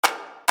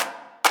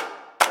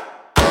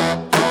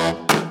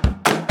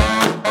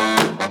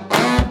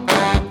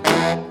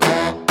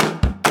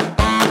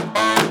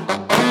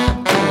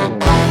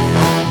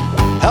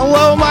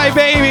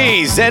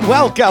ladies, and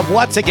welcome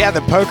once again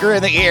to Poker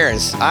in the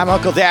Ears. I'm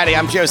Uncle Daddy.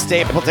 I'm Joe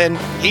Stapleton.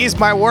 He's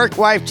my work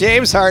wife,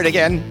 James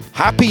Hardigan.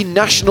 Happy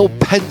National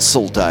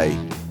Pencil Day,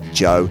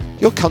 Joe.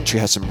 Your country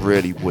has some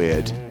really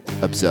weird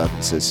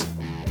observances.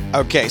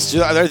 Okay,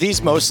 so are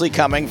these mostly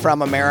coming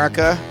from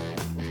America?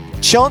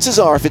 Chances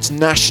are, if it's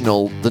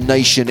national, the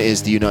nation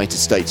is the United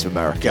States of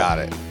America. Got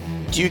it.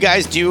 Do you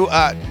guys do you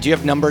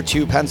have number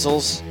 2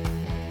 pencils?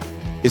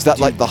 Is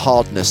that like the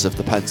hardness of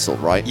the pencil,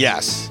 right?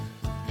 Yes.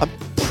 I'm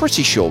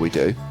pretty sure we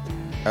do.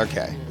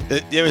 Okay.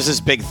 There was this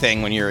big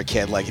thing when you were a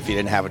kid, like if you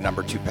didn't have a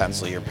number 2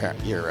 pencil, your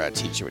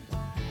teacher would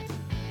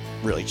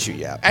really chew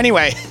you out.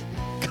 Anyway,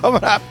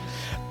 coming up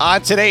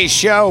on today's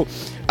show,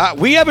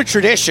 we have a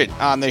tradition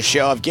on this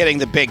show of getting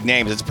the big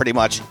names. It's pretty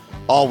much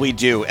all we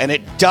do, and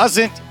it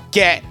doesn't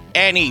get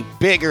any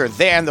bigger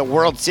than the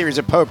World Series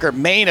of Poker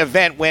main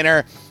event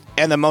winner,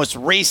 and the most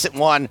recent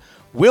one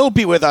will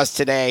be with us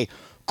today.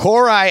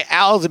 Koray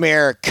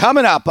Aldemir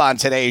coming up on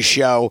today's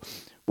show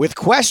with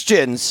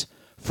questions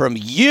from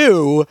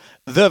you,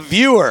 the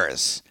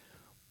viewers.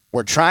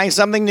 We're trying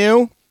something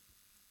new.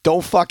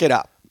 Don't fuck it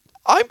up.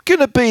 I'm going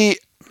to be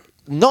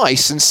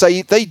nice and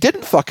say they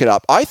didn't fuck it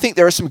up. I think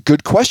there are some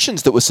good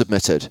questions that were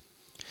submitted.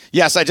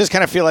 Yes, I just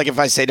kind of feel like if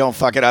I say don't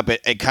fuck it up,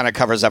 it kind of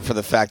covers up for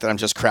the fact that I'm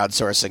just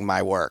crowdsourcing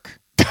my work.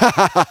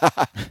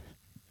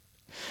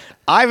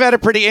 I've had a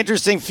pretty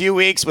interesting few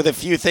weeks with a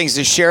few things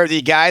to share with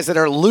you guys that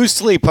are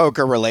loosely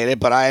poker related,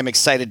 but I am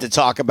excited to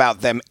talk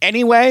about them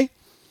anyway.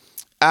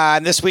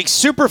 This week's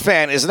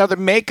superfan is another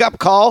makeup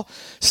call.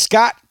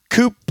 Scott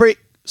Croupier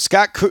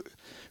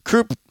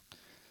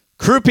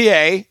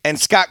and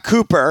Scott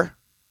Cooper,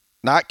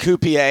 not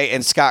Coupier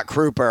and Scott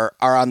Crouper,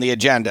 are on the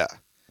agenda.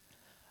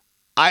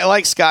 I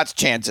like Scott's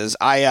chances.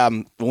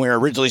 When we were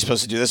originally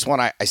supposed to do this one,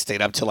 I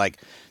stayed up till like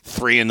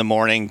 3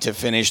 a.m. to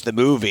finish the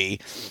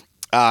movie.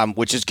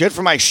 Which is good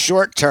for my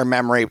short-term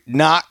memory,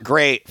 not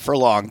great for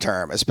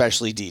long-term,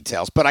 especially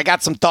details. But I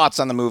got some thoughts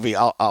on the movie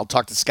I'll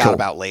talk to Scott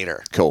about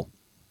later. Cool.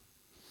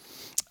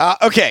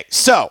 Okay,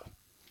 so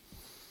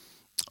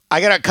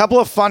I got a couple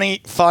of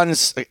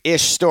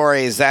fun-ish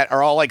stories that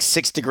are all like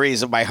 6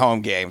 degrees of my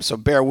home game, so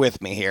bear with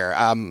me here.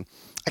 I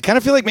kind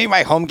of feel like maybe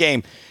my home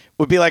game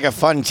would be like a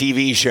fun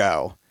TV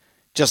show,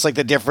 just like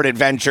the different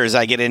adventures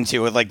I get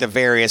into with like the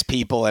various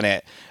people in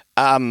it.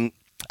 I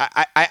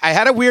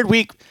had a weird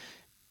week.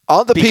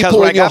 Aren't the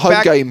people in your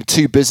home game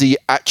too busy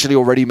actually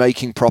already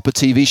making proper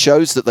TV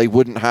shows that they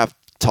wouldn't have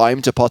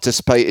time to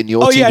participate in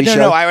your TV show?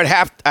 No. I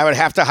would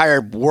have to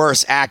hire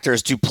worse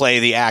actors to play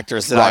the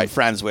actors that I'm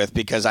friends with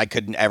because I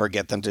couldn't ever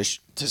get them to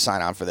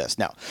sign on for this.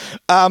 No.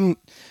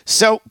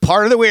 So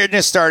part of the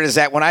weirdness started is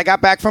that when I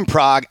got back from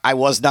Prague, I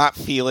was not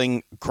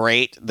feeling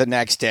great the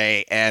next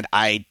day, and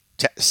I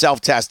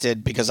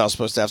self-tested because I was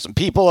supposed to have some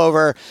people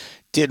over.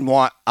 Didn't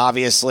want,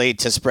 obviously,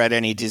 to spread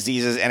any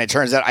diseases, and it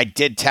turns out I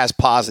did test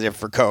positive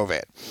for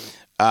COVID.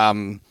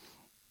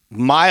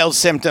 Mild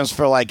symptoms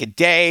for like a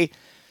day.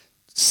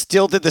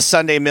 Still did the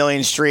Sunday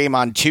Million stream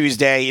on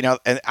Tuesday,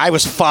 and I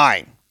was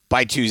fine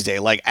by Tuesday.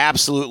 Like,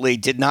 absolutely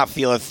did not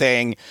feel a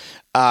thing.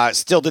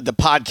 Still did the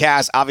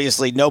podcast.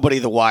 Obviously, nobody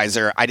the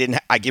wiser. I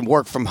can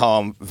work from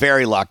home.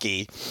 Very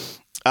lucky.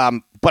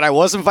 But I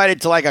was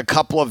invited to like a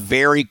couple of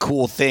very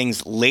cool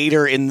things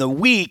later in the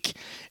week.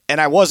 And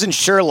I wasn't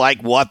sure,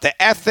 like, what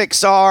the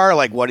ethics are,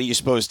 like, what are you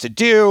supposed to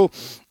do?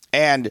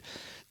 And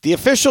the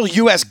official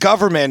U.S.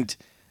 government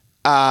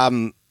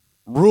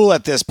rule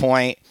at this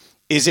point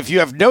is if you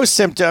have no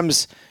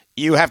symptoms,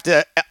 you have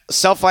to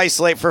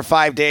self-isolate for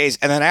 5 days,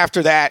 and then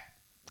after that,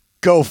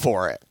 go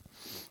for it.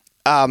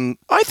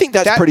 I think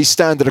that's pretty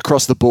standard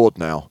across the board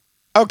now.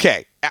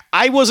 Okay.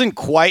 I wasn't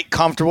quite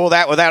comfortable with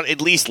that without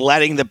at least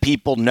letting the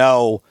people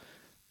know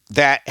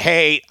that,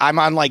 hey, I'm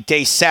on like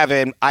day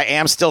 7. I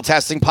am still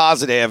testing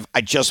positive. I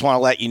just want to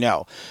let you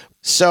know.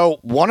 So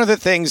one of the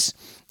things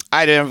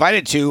I'd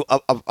invited to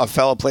a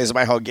fellow plays at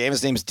my home game,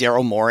 his name's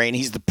Daryl Morey, and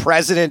he's the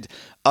president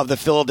of the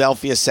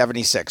Philadelphia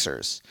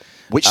 76ers.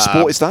 Which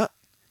sport is that?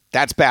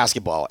 That's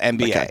basketball,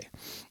 NBA. Okay.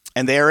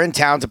 And they're in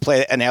town to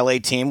play an LA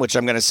team, which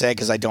I'm going to say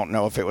because I don't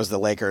know if it was the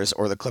Lakers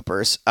or the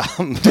Clippers. I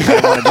want to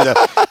do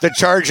the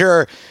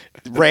Charger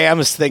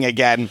Rams thing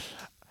again.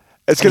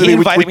 It's going to be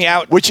invited me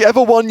out.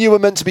 Whichever one you were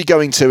meant to be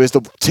going to is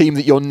the team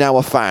that you're now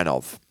a fan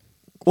of.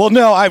 Well,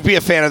 no, I'd be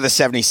a fan of the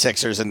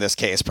 76ers in this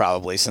case,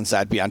 probably, since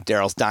I'd be on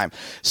Daryl's dime.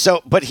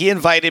 But he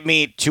invited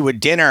me to a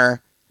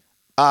dinner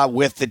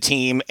with the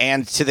team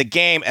and to the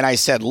game, and I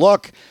said,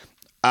 look,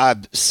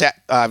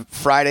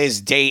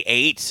 Friday's day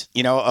 8,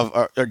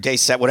 or day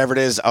set, whatever it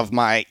is of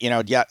my,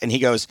 yeah. And he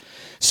goes,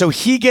 so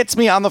he gets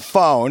me on the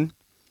phone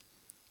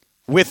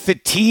with the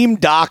team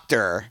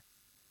doctor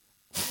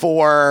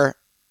for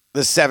the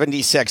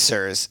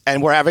 76ers,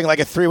 and we're having like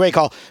a 3-way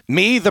call.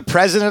 Me, the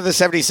president of the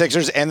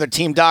 76ers, and the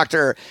team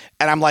doctor,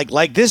 and I'm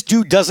like this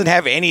dude doesn't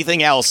have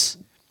anything else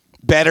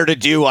better to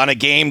do on a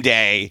game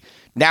day.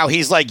 Now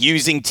he's like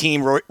using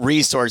team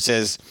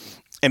resources,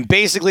 and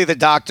basically the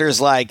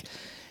doctor's like,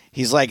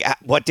 he's like,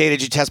 what day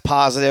did you test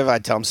positive? I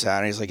tell him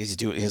Saturday.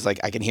 He's like,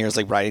 I can hear he's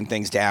like writing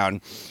things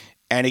down.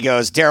 And he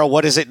goes, Daryl,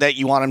 what is it that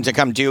you want him to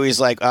come do?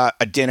 He's like,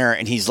 a dinner.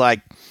 And he's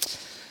like,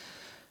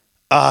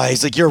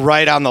 you're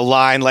right on the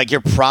line. Like, you're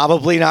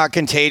probably not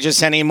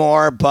contagious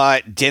anymore,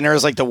 but dinner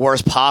is like the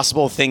worst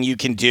possible thing you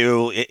can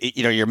do.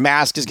 Your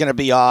mask is going to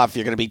be off.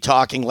 You're going to be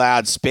talking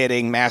loud,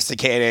 spitting,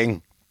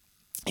 masticating.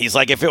 He's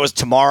like, if it was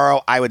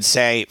tomorrow, I would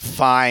say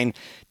fine.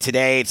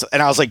 Today,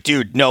 and I was like,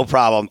 dude, no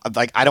problem.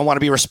 Like, I don't want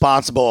to be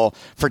responsible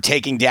for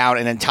taking down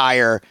an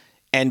entire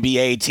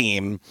NBA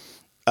team.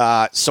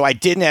 So I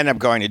didn't end up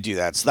going to do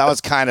that. So that was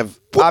kind of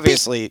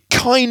obviously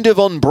kind of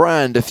on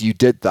brand if you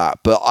did that,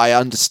 but I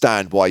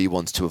understand why you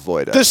wanted to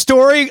avoid it. The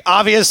story,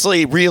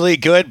 obviously really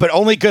good, but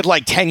only good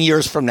like 10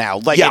 years from now.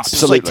 Like, yeah, it's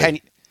absolutely. Just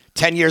like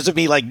 10 years of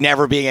me like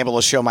never being able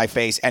to show my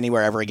face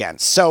anywhere ever again.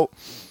 So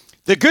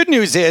the good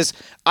news is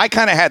I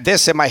kind of had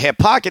this in my hip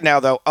pocket now,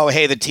 though. Oh,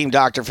 hey, the team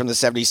doctor from the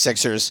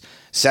 76ers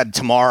said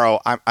tomorrow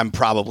I'm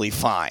probably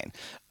fine.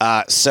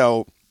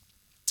 So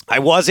I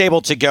was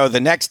able to go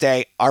the next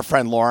day. Our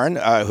friend Lauren,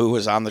 who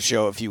was on the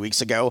show a few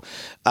weeks ago,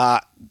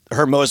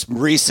 her most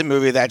recent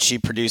movie that she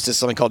produced is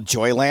something called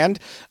Joyland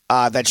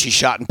that she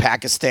shot in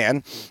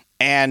Pakistan.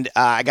 And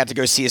I got to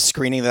go see a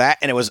screening of that,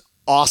 and it was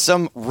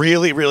awesome.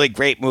 Really, really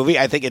great movie.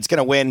 I think it's going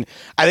to win.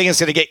 I think it's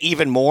going to get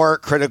even more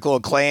critical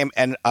acclaim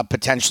and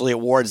potentially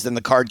awards than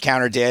The Card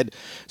Counter did.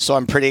 So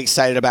I'm pretty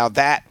excited about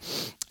that.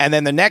 And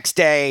then the next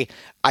day,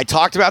 I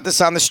talked about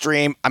this on the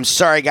stream. I'm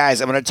sorry,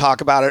 guys. I'm going to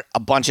talk about it a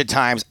bunch of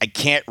times. I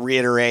can't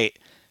reiterate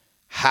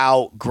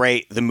how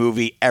great the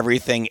movie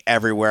Everything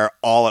Everywhere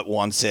All at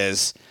Once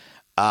is.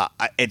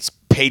 It's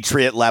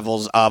Patriot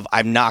levels of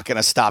I'm not going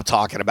to stop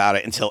talking about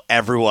it until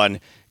everyone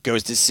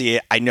goes to see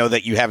it. I know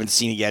that you haven't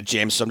seen it yet,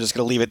 James, so I'm just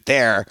going to leave it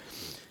there.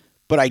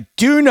 But I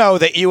do know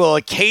that you will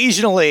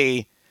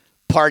occasionally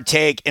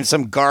partake in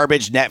some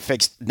garbage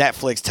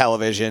Netflix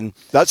television.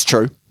 That's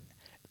true.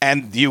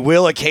 And you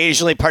will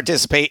occasionally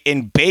participate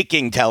in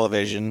baking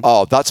television.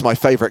 Oh, that's my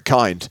favorite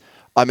kind.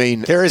 I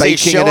mean, there is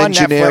baking and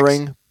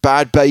engineering,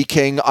 bad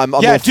baking. I'm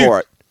all for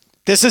it.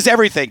 This is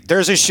everything.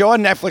 There's a show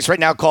on Netflix right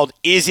now called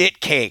Is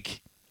It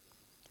Cake?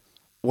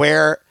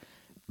 Where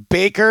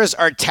bakers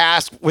are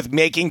tasked with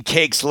making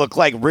cakes look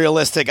like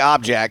realistic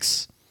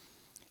objects,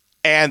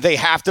 and they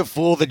have to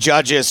fool the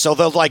judges. So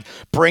they'll like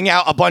bring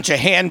out a bunch of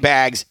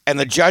handbags, and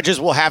the judges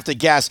will have to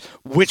guess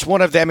which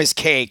one of them is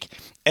cake.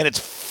 And it's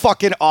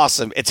fucking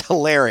awesome. It's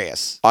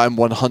hilarious. I'm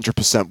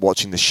 100%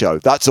 watching the show.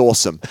 That's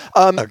awesome.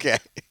 Okay.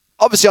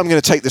 Obviously, I'm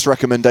going to take this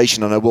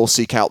recommendation, and I will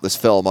seek out this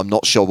film. I'm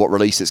not sure what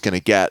release it's going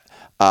to get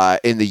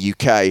in the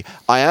UK.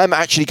 I am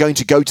actually going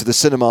to go to the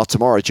cinema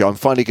tomorrow, Joe. I'm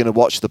finally going to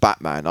watch The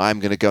Batman. I am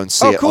going to go and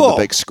see it on the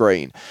big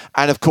screen.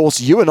 And, of course,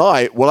 you and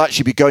I will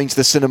actually be going to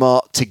the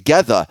cinema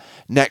together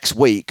next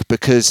week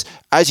because,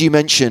 as you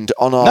mentioned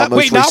on our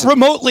not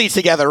remotely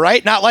together,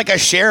 right? Not like a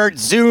shared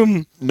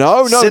Zoom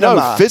No.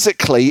 cinema.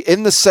 Physically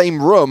in the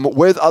same room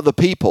with other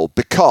people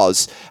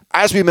because,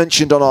 as we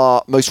mentioned on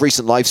our most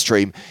recent live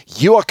stream,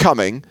 you are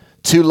coming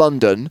to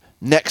London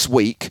next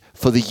week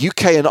for the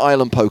UK and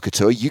Ireland Poker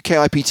Tour.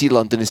 UK IPT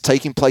London is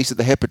taking place at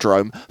the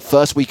Hippodrome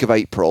first week of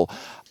April.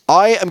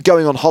 I am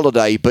going on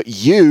holiday, but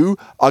you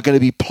are going to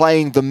be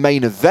playing the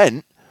main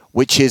event,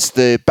 which is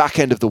the back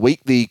end of the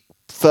week, the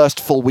first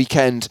full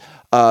weekend,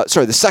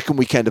 the second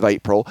weekend of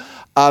April.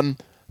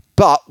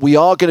 But we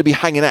are going to be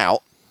hanging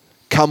out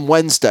come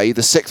Wednesday,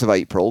 the 6th of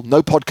April.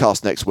 No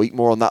podcast next week,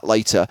 more on that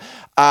later.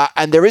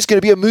 And there is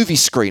going to be a movie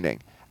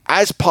screening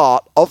as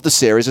part of the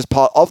series, as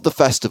part of the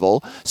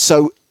festival.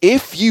 So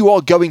if you are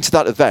going to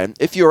that event,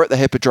 if you're at the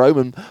Hippodrome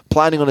and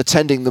planning on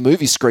attending the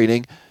movie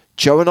screening,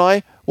 Joe and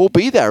I will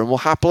be there and we'll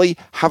happily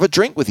have a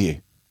drink with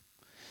you.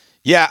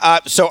 Yeah,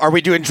 so are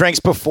we doing drinks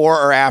before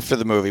or after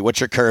the movie? What's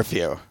your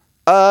curfew?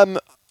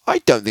 I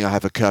don't think I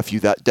have a curfew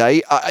that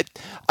day.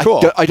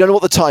 Cool. I don't know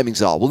what the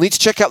timings are. We'll need to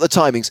check out the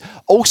timings.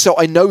 Also,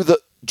 I know that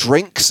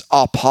drinks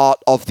are part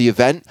of the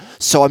event,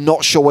 so I'm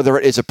not sure whether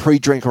it is a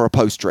pre-drink or a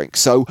post-drink.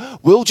 So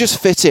we'll just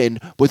fit in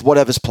with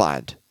whatever's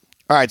planned.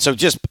 All right, so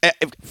just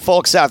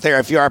folks out there,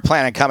 if you are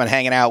planning on coming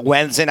hanging out,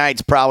 Wednesday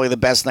night's probably the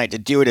best night to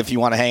do it if you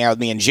want to hang out with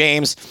me and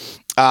James.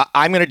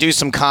 I'm going to do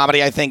some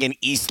comedy, I think, in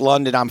East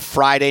London on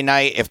Friday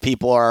night if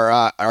people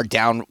are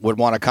down, would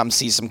want to come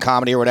see some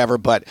comedy or whatever.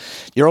 But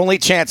your only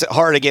chance at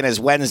Hardigan is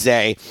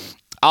Wednesday.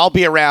 I'll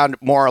be around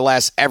more or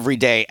less every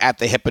day at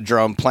the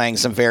Hippodrome playing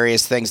some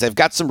various things. They've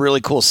got some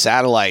really cool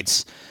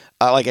satellites.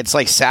 It's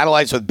like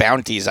satellites with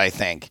bounties, I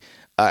think,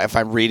 if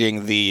I'm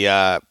reading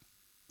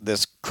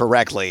this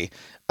correctly,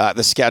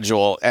 the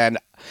schedule. And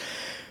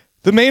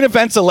the main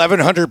event's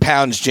 1,100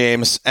 pounds,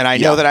 James. And I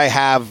know that I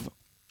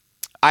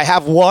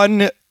have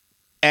one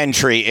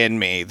entry in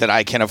me that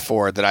I can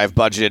afford, that I've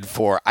budgeted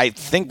for. I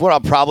think what I'll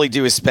probably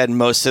do is spend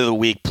most of the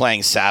week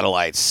playing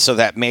satellites so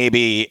that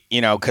maybe,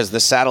 because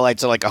the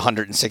satellites are like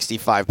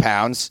 165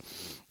 pounds.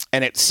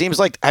 And it seems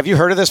like, have you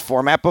heard of this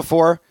format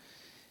before?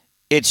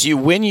 It's you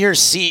win your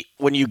seat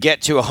when you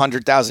get to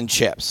 100,000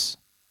 chips.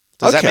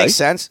 Does that make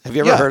sense? Have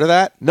you ever heard of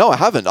that? No, I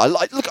haven't.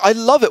 I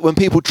love it when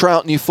people try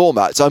out new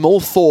formats. I'm all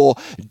for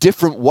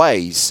different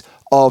ways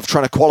of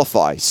trying to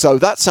qualify. So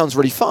that sounds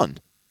really fun.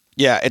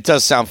 Yeah, it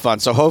does sound fun.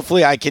 So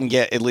hopefully I can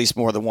get at least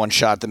more than one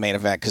shot at the main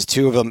event, because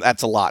two of them,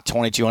 that's a lot.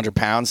 2,200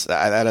 pounds.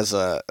 That is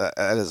a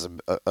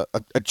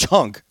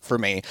chunk for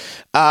me.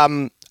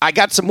 I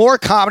got some more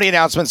comedy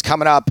announcements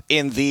coming up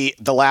in the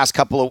next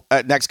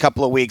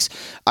couple of weeks.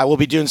 I will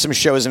be doing some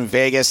shows in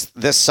Vegas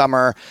this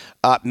summer.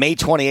 May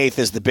 28th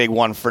is the big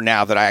one for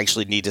now that I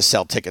actually need to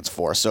sell tickets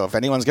for. So if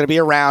anyone's going to be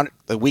around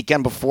the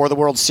weekend before the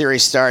World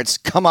Series starts,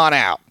 come on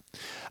out.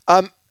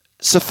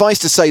 Suffice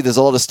to say, there's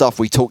a lot of stuff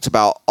we talked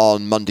about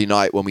on Monday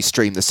night when we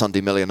streamed the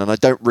Sunday Million, and I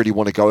don't really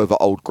want to go over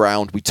old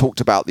ground. We talked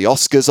about the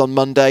Oscars on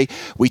Monday.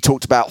 We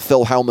talked about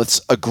Phil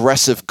Hellmuth's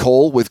aggressive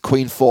call with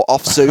Queen 4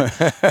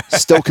 offsuit.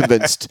 Still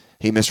convinced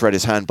he misread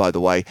his hand, by the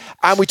way.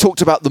 And we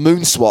talked about the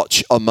Moon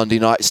Swatch on Monday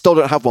night. Still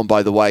don't have one,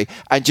 by the way.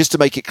 And just to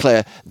make it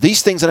clear,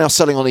 these things are now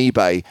selling on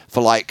eBay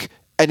for like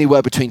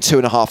anywhere between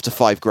 $2.5 to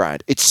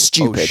 $5,000. It's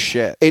stupid. Oh,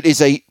 shit. It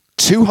is a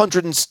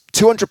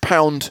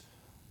 200-pound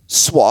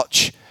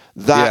swatch.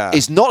 That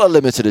is not a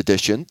limited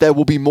edition. There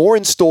will be more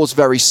in stores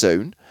very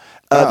soon.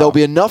 There'll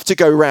be enough to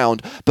go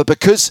around. But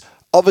because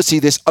obviously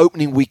this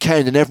opening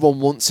weekend and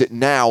everyone wants it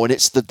now, and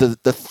it's the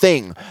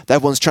thing that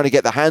everyone's trying to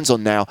get their hands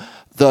on now,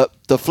 the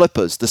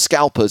flippers, the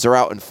scalpers are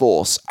out in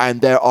force,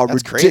 and there are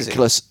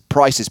ridiculous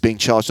prices being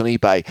charged on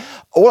eBay.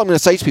 All I'm going to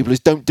say to people is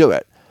don't do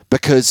it.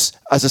 Because,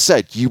 as I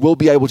said, you will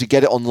be able to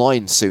get it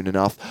online soon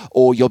enough,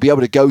 or you'll be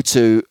able to go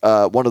to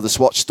one of the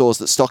Swatch stores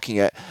that's stocking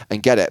it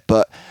and get it.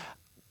 But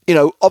you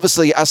know,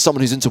 obviously, as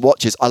someone who's into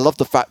watches, I love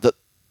the fact that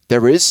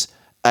there is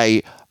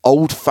a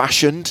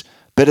old-fashioned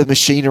bit of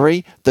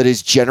machinery that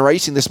is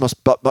generating this much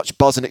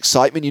buzz and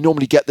excitement. You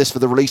normally get this for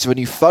the release of a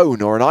new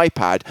phone or an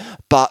iPad,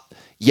 but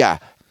yeah,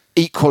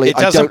 equally, it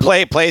doesn't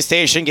play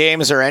PlayStation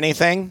games or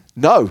anything.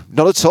 No,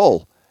 not at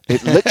all.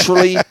 It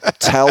literally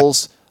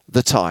tells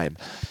the time.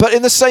 But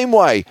in the same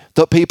way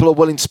that people are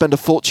willing to spend a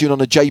fortune on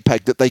a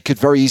JPEG that they could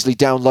very easily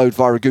download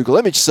via a Google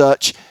image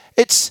search,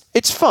 it's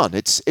fun.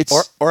 It's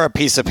or a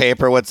piece of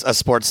paper with a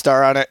sports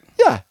star on it.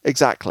 Yeah,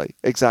 exactly.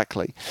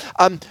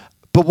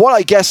 But what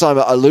I guess I'm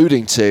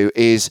alluding to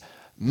is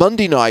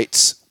Monday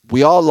nights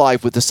we are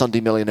live with the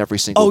Sunday Million every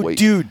single week.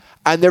 Oh, dude.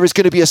 And there is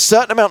going to be a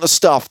certain amount of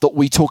stuff that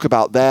we talk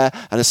about there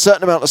and a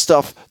certain amount of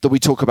stuff that we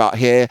talk about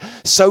here.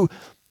 So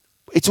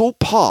it's all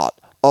part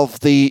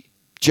of the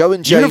Joe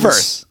and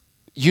James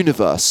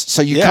universe.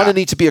 So you kind of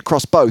need to be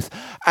across both.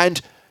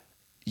 And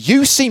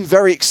you seem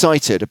very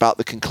excited about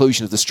the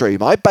conclusion of the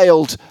stream. I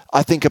bailed,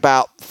 I think,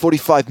 about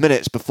 45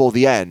 minutes before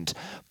the end,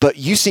 but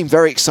you seem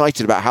very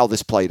excited about how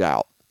this played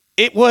out.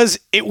 I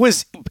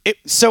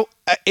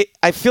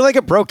feel like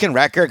a broken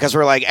record because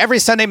we're like, every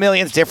Sunday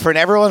Million's different.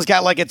 Everyone's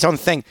got like its own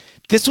thing.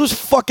 This was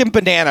fucking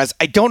bananas.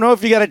 I don't know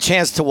if you got a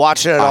chance to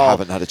watch it at all. I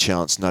haven't had a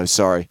chance. No,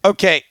 sorry.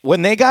 Okay.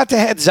 When they got to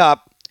Heads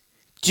Up,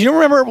 do you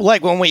remember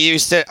like when we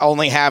used to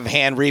only have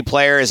hand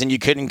replayers and you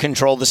couldn't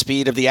control the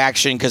speed of the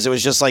action because it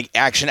was just like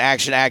action,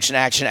 action, action,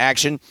 action,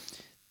 action?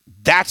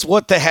 That's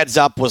what the Heads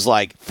Up was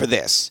like for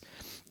this.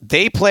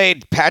 They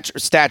played, Patrick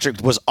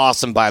Statrick was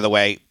awesome, by the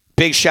way.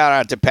 Big shout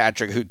out to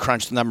Patrick who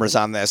crunched the numbers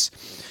on this.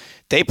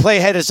 They play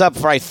Heads Up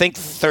for, I think,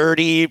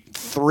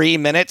 33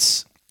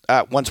 minutes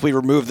once we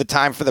remove the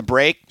time for the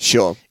break.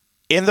 Sure.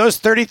 In those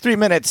 33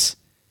 minutes,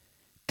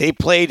 they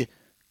played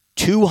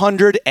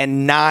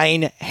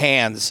 209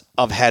 hands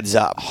of Heads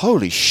Up.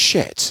 Holy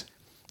shit.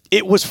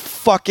 It was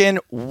fucking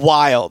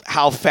wild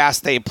how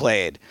fast they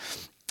played.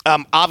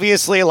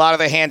 Obviously, a lot of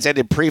the hands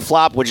ended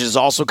pre-flop, which is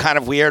also kind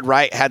of weird,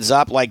 right? Heads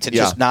Up, like to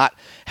just not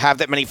have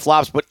that many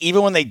flops. But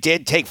even when they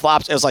did take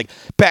flops, it was like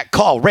bet,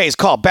 call, raise,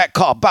 call, bet,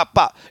 call, bop,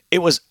 bop. It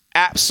was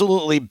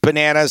absolutely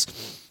bananas.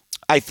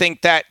 I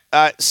think that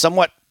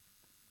somewhat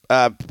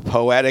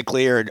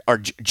poetically or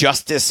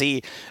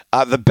justicey,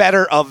 the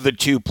better of the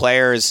two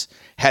players,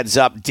 Heads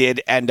Up,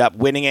 did end up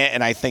winning it.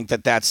 And I think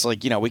that that's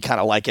like, we kind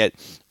of like it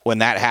when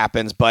that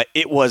happens. But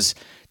it was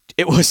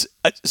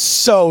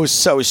so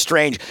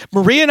strange.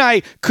 Maria and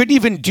I couldn't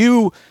even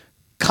do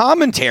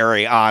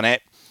commentary on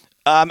it.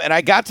 And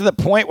I got to the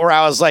point where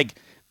I was like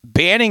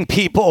banning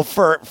people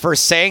for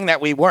saying that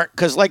we weren't.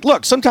 Because, like,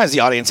 look, sometimes the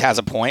audience has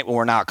a point when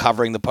we're not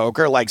covering the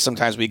poker. Like,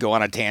 sometimes we go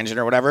on a tangent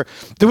or whatever.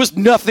 There was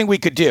nothing we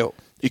could do.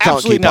 You can't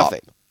Absolutely keep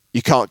nothing. up.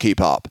 You can't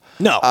keep up.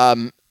 No.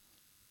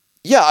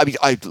 Yeah, I mean,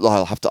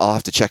 I'll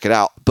have to check it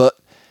out. But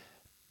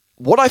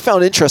what I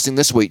found interesting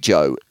this week,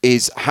 Joe,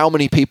 is how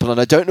many people, and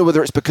I don't know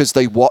whether it's because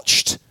they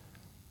watched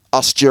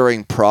us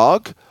during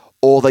Prague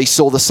or they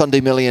saw the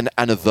Sunday Million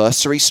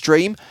anniversary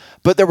stream,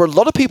 but there were a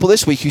lot of people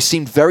this week who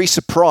seemed very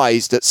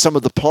surprised at some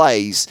of the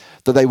plays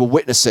that they were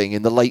witnessing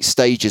in the late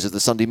stages of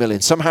the Sunday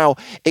Million, somehow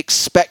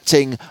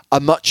expecting a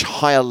much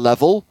higher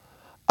level,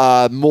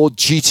 more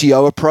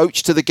GTO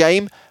approach to the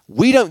game.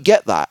 We don't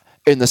get that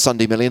in the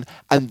Sunday Million,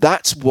 and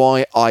that's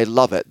why I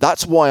love it.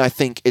 That's why I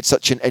think it's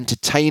such an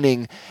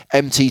entertaining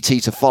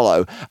MTT to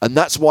follow, and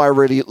that's why I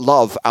really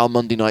love our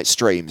Monday night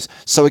streams.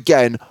 So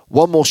again,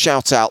 one more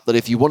shout out that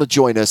if you want to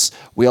join us,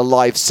 we are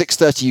live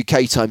 6:30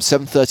 UK time,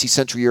 7:30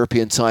 Central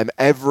European time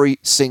every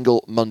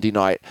single Monday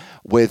night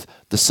with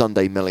the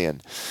Sunday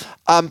Million.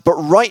 But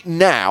right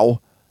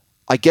now,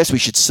 I guess we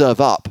should serve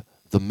up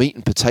the meat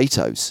and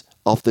potatoes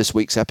of this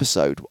week's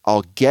episode.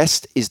 Our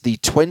guest is the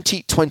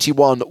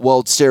 2021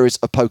 World Series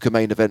of Poker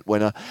main event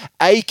winner,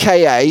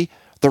 aka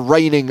the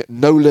reigning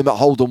No Limit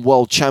Hold'em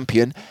world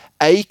champion,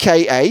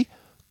 aka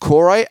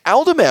Koray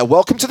Aldemir.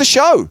 Welcome to the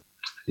show.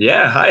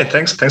 Yeah, hi.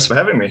 Thanks for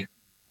having me.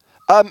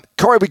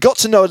 Koray, we got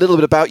to know a little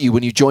bit about you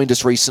when you joined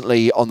us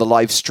recently on the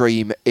live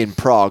stream in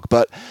Prague,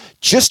 but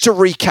just to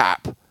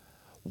recap,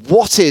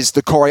 what is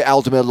the Koray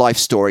Aldemir life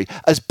story?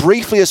 As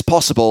briefly as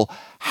possible,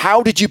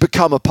 how did you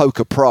become a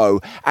poker pro,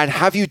 and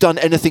have you done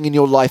anything in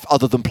your life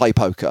other than play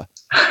poker?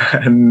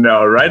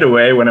 No, right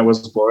away when I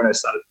was born, I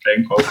started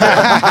playing poker.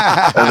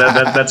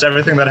 That's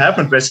everything that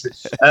happened,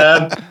 basically.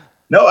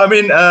 No, I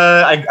mean,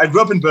 I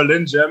grew up in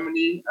Berlin,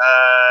 Germany.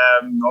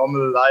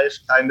 Normal life,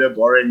 kind of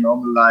boring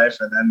normal life.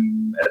 And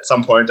then at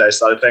some point, I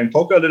started playing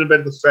poker a little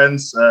bit with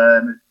friends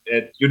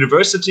at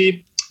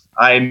university.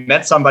 I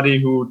met somebody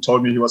who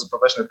told me he was a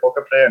professional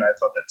poker player, and I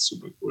thought that's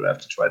super cool. I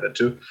have to try that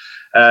too.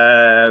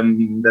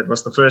 That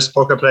was the first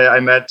poker player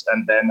I met.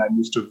 And then I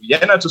moved to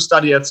Vienna to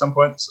study at some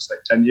point. This was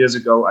like 10 years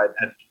ago. I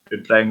had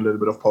been playing a little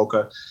bit of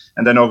poker.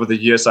 And then over the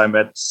years, I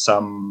met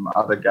some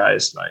other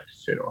guys like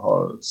Fedor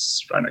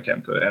Holz, Rainer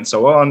Kempe, and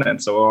so on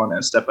and so on.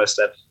 And step by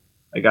step,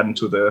 I got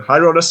into the high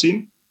roller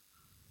scene.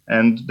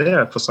 And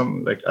there, for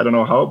some, like, I don't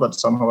know how, but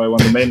somehow I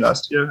won the main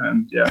last year.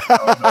 And yeah,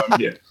 now I'm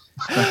here.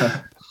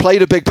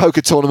 Played a big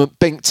poker tournament,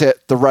 binked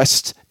it, the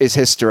rest is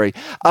history.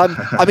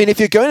 I mean, if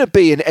you're going to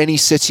be in any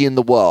city in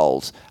the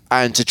world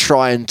and to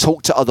try and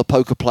talk to other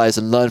poker players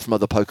and learn from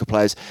other poker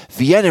players,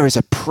 Vienna is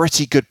a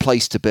pretty good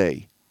place to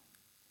be.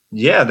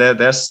 Yeah,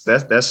 there's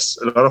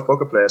a lot of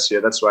poker players here,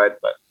 that's right.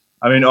 But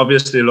I mean,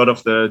 obviously a lot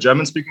of the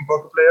German-speaking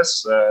poker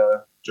players,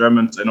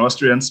 Germans and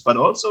Austrians, but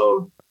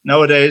also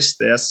nowadays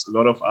there's a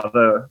lot of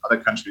other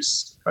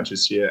countries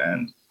here.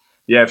 And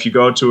yeah, if you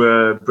go to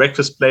a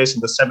breakfast place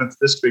in the 7th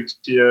district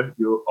here,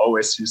 you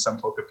always see some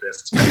poker players.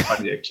 It's kind of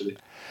funny, actually.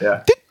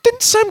 Yeah.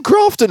 Didn't Sam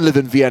Grafton live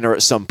in Vienna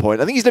at some point?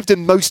 I think he's lived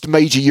in most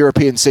major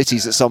European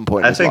cities at some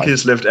point. I think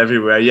he's lived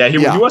everywhere. Yeah, he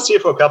was here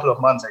for a couple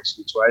of months,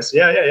 actually, twice.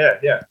 Yeah.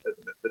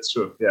 That's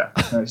true. Yeah,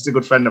 he's a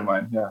good friend of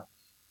mine. Yeah.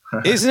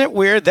 Isn't it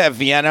weird that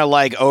Vienna,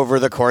 like over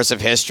the course of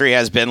history,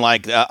 has been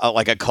like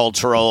a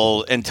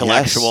cultural,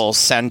 intellectual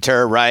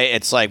center, right?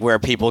 It's like where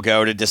people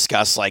go to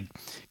discuss like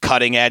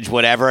cutting edge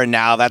whatever, and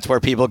now that's where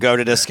people go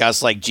to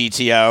discuss like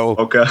GTO,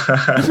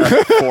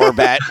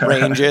 4-bet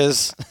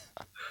ranges.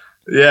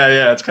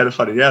 Yeah, it's kind of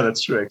funny. Yeah,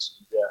 that's true,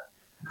 actually.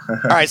 Yeah.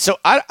 All right, so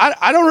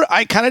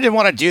I kind of didn't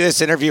want to do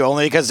this interview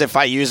only because if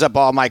I use up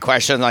all my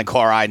questions on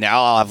Koray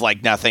now, I'll have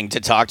like nothing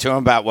to talk to him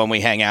about when we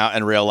hang out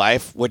in real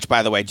life. Which,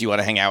 by the way, do you want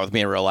to hang out with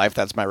me in real life?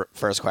 That's my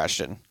first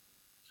question.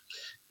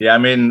 Yeah, I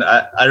mean,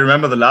 I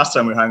remember the last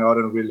time we hung out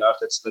in real life.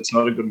 That's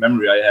not a good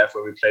memory I have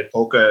where we played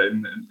poker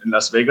in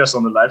Las Vegas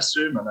on the live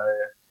stream, and I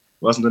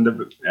wasn't in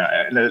the.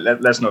 Yeah,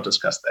 let's not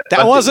discuss that.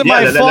 That wasn't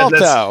my fault,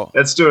 though.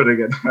 Let's do it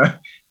again.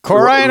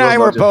 Koray and I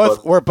were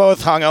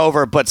both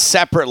hungover, but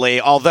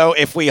separately. Although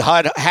if we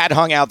had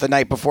hung out the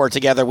night before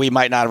together, we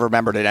might not have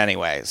remembered it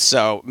anyway.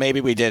 So maybe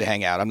we did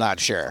hang out. I'm not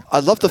sure. I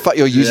love the fact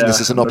you're using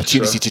this as an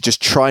opportunity to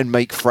just try and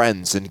make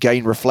friends and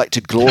gain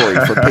reflected glory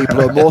from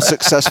people who are more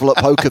successful at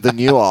poker than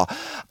you are.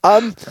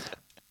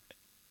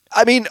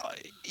 I mean,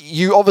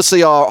 you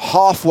obviously are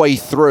halfway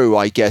through,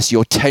 I guess,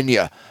 your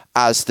tenure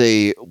as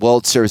the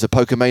World Series of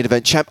Poker main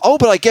event champ. Oh,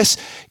 but I guess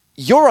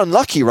you're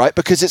unlucky, right?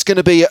 Because it's going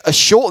to be a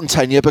shortened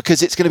tenure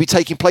because it's going to be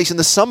taking place in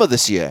the summer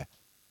this year.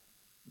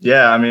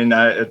 Yeah, I mean,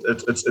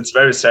 it's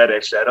very sad,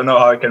 actually. I don't know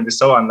how I can be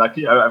so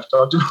unlucky. I've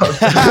talked about it.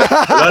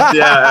 But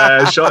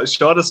yeah,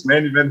 shortest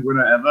main event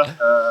winner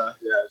ever.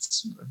 Yeah,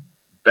 it's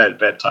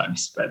bad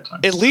times.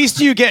 At least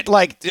you get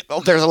like,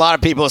 there's a lot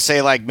of people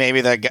say like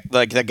maybe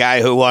the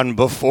guy who won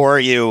before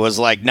you was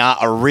like not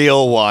a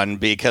real one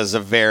because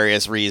of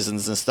various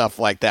reasons and stuff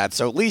like that.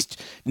 So at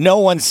least no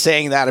one's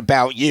saying that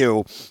about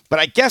you. But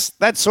I guess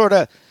that sort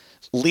of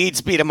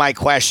leads me to my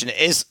question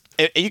is,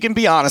 you can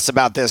be honest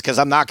about this because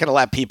I'm not going to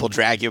let people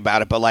drag you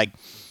about it, but like,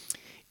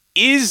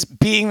 is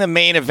being the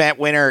main event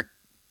winner,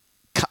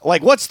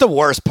 like, what's the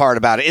worst part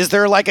about it? Is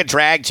there like a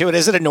drag to it?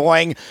 Is it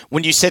annoying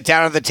when you sit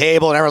down at the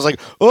table and everyone's like,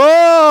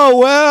 oh,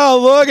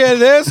 well, look at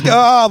this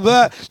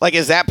guy. Like,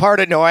 is that part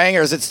annoying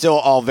or is it still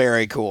all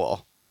very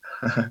cool?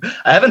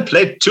 I haven't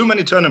played too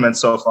many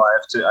tournaments so far,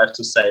 I have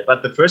to say.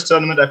 But the first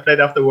tournament I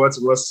played afterwards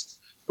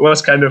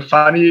was kind of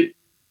funny.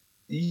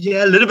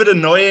 Yeah, a little bit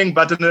annoying,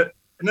 but in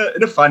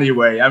a funny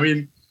way. I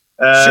mean,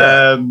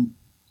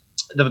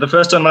 the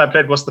first tournament I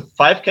played was the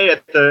 5K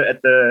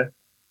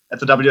at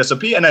the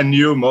WSOP, and I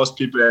knew most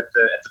people at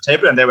the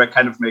table, and they were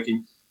kind of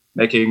making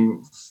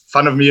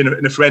fun of me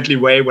in a friendly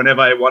way.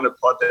 Whenever I won a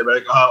pot, they were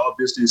like, "Oh,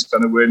 obviously he's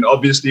gonna win.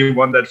 Obviously he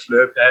won that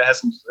flip. He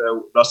hasn't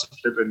lost a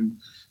flip in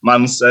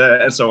months,"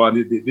 and so on.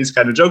 These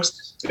kind of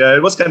jokes.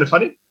 It was kind of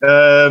funny.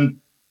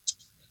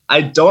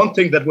 I don't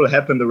think that will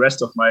happen the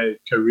rest of my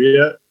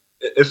career.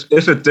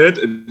 If it did,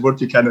 it would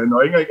be kind of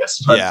annoying, I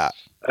guess. But, yeah.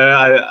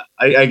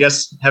 I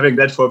guess having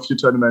that for a few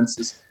tournaments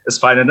is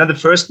fine. And then the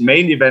first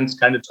main event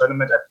kind of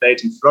tournament I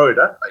played in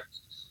Florida, like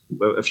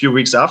a few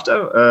weeks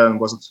after,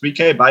 was a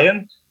 3K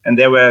buy-in, and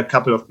there were a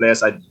couple of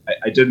players I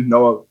didn't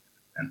know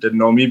and didn't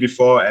know me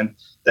before, and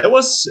that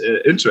was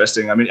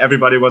interesting. I mean,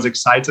 everybody was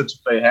excited to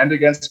play hand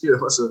against me.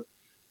 It was a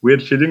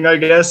weird feeling, I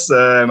guess.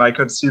 I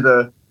could see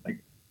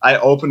I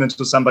open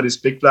into somebody's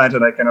big blind,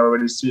 and I can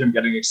already see him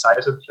getting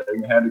excited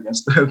playing a hand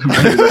against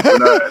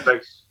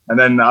the and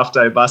then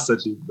after I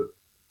busted,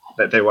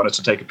 that they wanted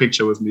to take a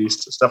picture with me.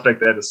 Stuff like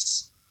that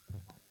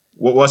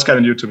was kind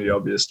of new to me,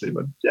 obviously,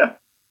 but yeah.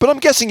 But I'm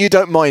guessing you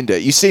don't mind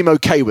it. You seem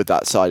okay with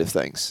that side of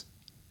things.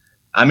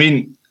 I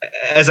mean,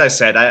 as I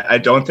said, I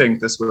don't think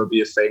this will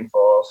be a thing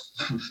for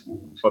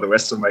the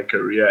rest of my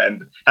career.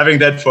 And having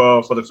that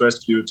for the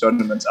first few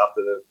tournaments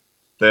after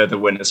the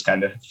win is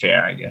kind of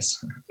fair, I guess.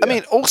 Yeah. I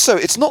mean, also,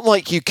 it's not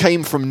like you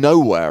came from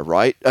nowhere,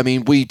 right? I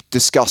mean, we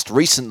discussed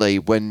recently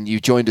when you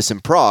joined us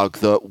in Prague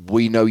that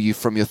we know you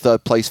from your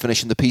third place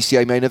finish in the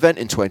PCA main event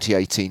in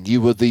 2018.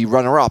 You were the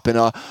runner-up in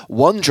a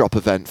one-drop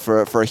event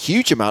for a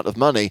huge amount of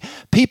money.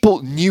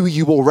 People knew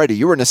you already.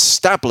 You were an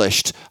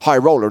established high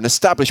roller, an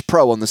established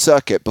pro on the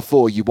circuit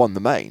before you won the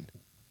main.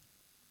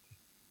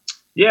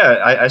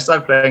 Yeah, I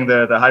started playing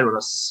the high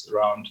rollers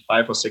around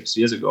 5 or 6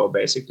 years ago,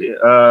 basically.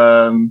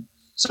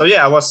 So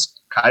yeah, I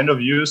was kind of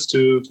used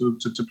to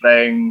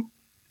playing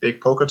big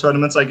poker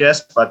tournaments, I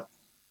guess, but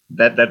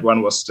that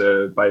one was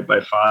by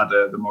far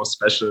the most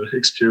special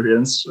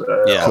experience.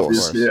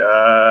 Obviously,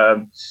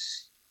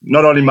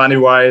 not only money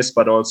wise,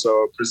 but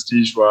also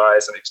prestige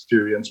wise and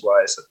experience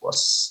wise. It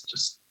was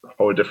just a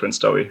whole different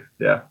story.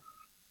 Yeah.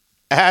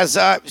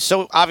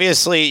 So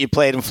obviously you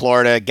played in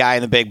Florida, guy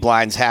in the big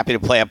blinds, happy to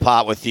play a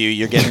pot with you.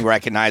 You're getting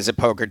recognized at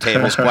poker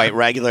tables quite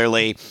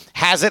regularly.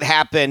 Has it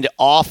happened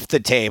off the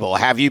table?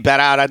 Have you been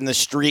out on the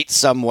street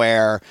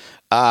somewhere?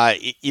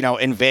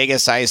 In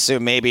Vegas, I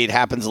assume maybe it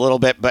happens a little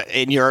bit, but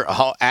in your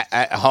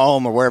at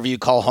home or wherever you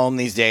call home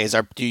these days,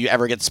 do you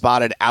ever get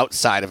spotted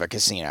outside of a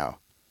casino?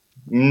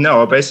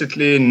 No,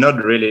 basically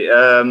not really.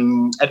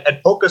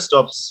 At poker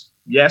stops,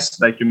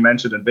 yes, like you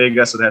mentioned in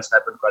Vegas, it has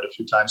happened quite a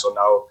few times. Or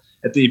now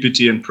at the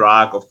EPT in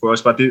Prague, of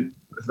course, but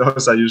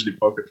those are usually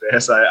poker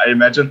players, I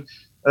imagine.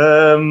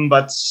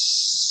 But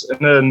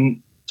in a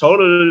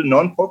total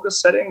non-poker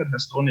setting, it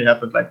has only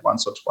happened like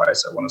once or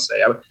twice, I want to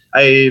say.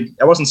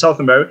 I was in South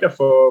America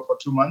for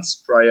 2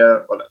 months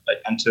prior,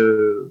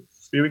 until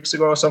 3 weeks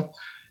ago or so.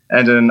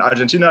 And in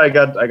Argentina, I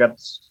got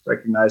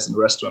recognized in a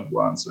restaurant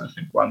once, and I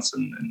think once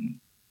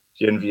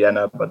here in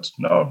Vienna, but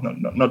no,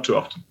 not too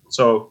often.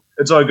 So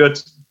it's all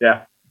good,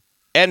 yeah.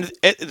 And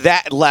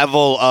that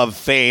level of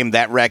fame,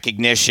 that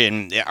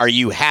recognition, are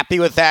you happy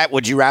with that?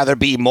 Would you rather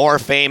be more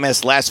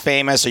famous, less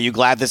famous? Are you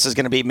glad this is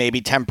going to be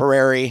maybe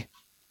temporary?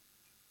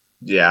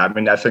 Yeah, I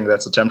mean, I think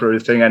that's a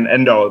temporary thing.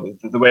 And no,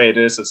 the way it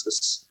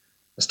is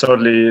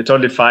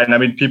totally fine. I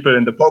mean, people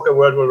in the poker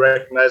world will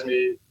recognize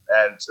me,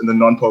 and in the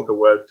non-poker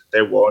world,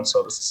 they won't.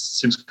 So this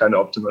seems kind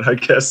of optimal, I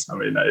guess. I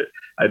mean,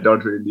 I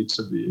don't really need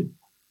to be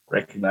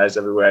recognized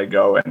everywhere I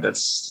go, and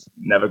that's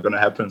never going to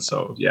happen.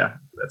 So yeah,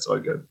 that's all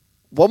good.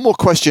 One more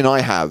question I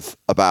have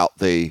about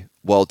the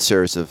World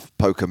Series of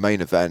Poker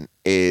main event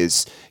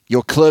is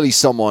you're clearly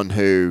someone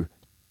who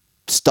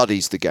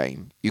studies the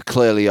game. You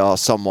clearly are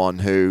someone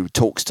who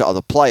talks to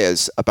other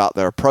players about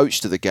their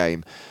approach to the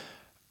game.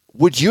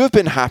 Would you have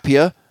been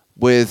happier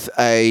with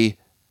a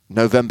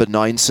November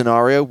 9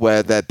 scenario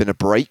where there'd been a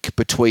break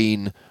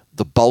between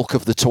the bulk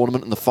of the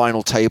tournament and the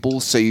final table,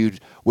 so you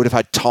would have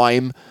had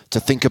time to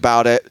think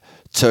about it,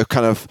 to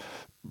kind of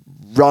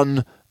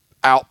run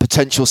out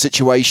potential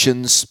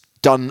situations,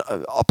 done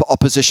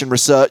opposition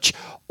research,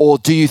 or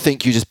do you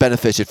think you just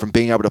benefited from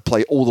being able to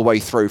play all the way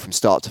through from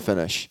start to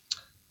finish?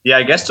 Yeah,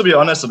 I guess to be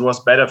honest, it was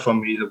better for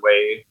me the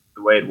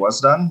way it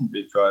was done,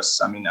 because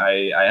I mean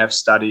I have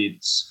studied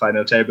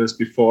final tables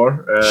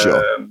before,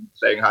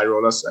 playing high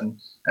rollers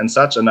and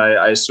such, and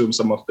I assume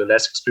some of the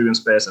less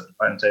experienced players at the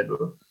final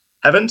table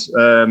haven't,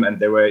 and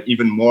they were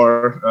even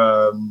more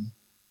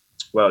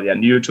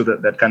new to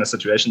that kind of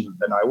situation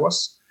than I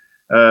was.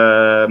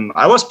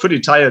 I was pretty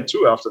tired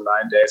too after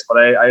 9 days, but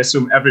I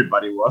assume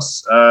everybody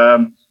was.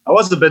 I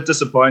was a bit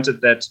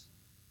disappointed that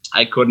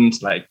I couldn't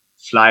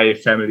fly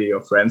family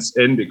or friends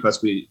in,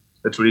 because we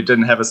literally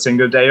didn't have a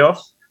single day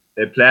off.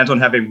 They planned on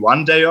having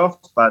 1 day off,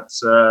 but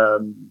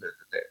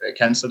they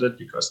canceled it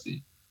because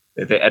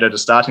they added a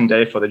starting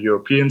day for the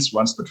Europeans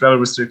once the travel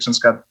restrictions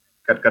got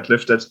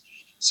lifted.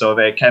 So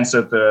they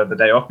canceled the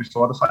day off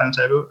before the final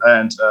table,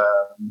 and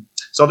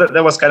so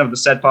that was kind of the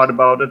sad part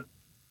about it.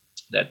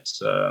 That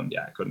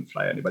I couldn't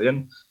fly anybody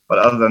in, but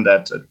other than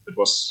that, it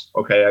was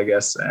okay, I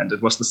guess, and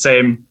it was the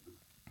same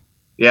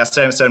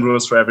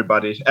rules for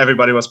everybody.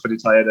 Everybody was pretty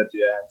tired at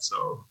the end,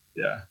 so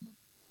yeah.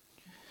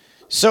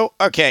 So,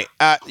 okay,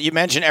 you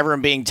mentioned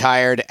everyone being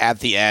tired at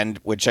the end,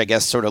 which I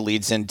guess sort of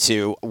leads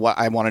into what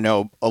I want to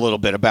know a little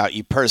bit about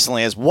you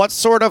personally. Is what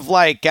sort of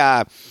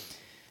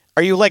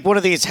are you like one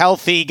of these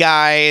healthy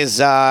guys,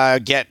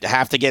 have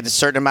to get a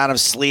certain amount of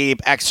sleep,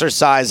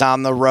 exercise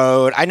on the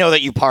road? I know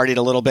that you partied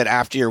a little bit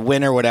after your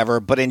win or whatever,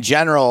 but in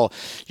general,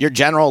 your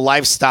general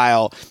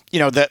lifestyle,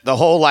 the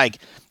whole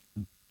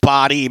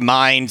body,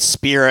 mind,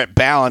 spirit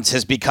balance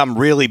has become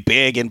really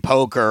big in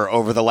poker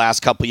over the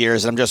last couple of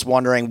years. I'm just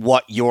wondering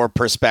what your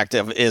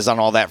perspective is on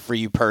all that for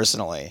you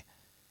personally.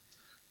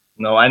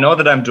 No, I know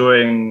that I'm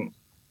doing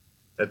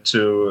it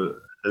to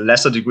a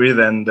lesser degree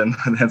than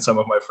some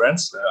of my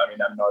friends. I mean,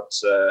 I'm not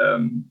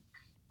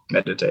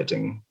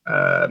meditating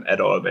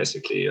at all,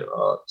 basically,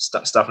 or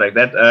stuff like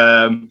that.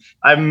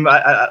 I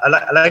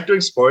like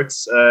doing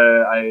sports.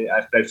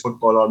 I've played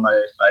football all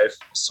my life,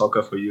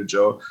 soccer for you,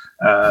 Joe.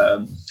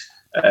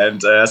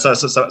 And so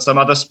some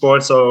other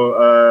sports. So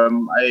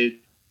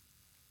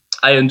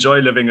I enjoy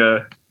living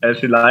a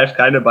healthy life,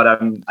 kind of,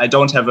 but I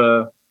don't have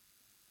a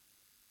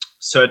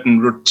certain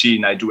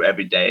routine I do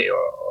every day or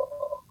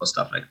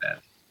stuff like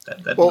that.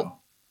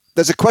 Well,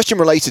 there's a question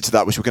related to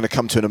that, which we're going to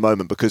come to in a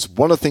moment, because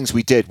one of the things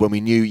we did when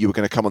we knew you were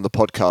going to come on the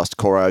podcast,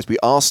 Cora, is we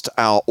asked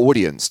our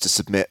audience to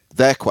submit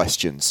their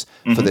questions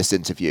for this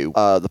interview.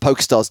 The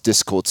PokerStars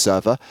Discord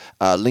server,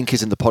 link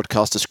is in the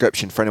podcast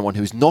description for anyone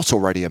who's not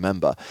already a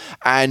member.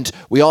 And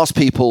we asked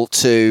people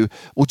to,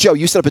 well, Joe,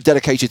 you set up a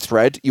dedicated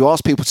thread. You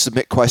asked people to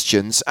submit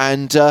questions,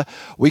 and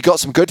we got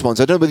some good ones.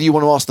 I don't know whether you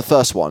want to ask the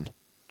first one.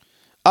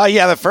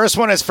 Yeah, the first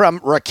one is from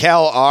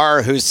Raquel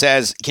R., who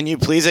says, can you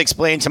please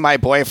explain to my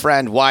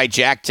boyfriend why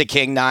Jack to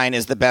King 9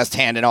 is the best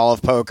hand in all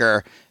of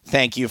poker?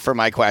 Thank you for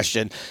my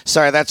question.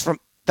 Sorry, that's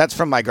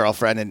from my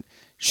girlfriend, and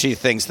she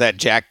thinks that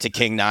Jack to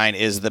King 9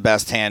 is the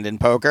best hand in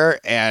poker,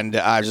 and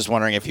I was just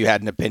wondering if you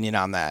had an opinion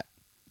on that.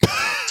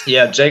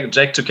 Yeah,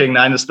 Jack to King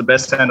 9 is the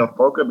best hand of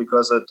poker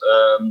because it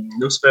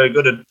looks very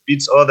good. It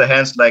beats all the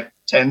hands like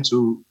 10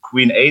 to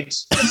Queen 8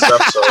 and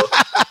stuff. So,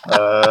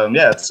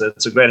 yeah, it's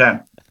a great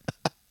hand.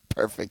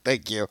 Perfect.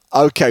 Thank you.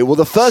 Okay, well,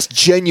 the first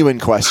genuine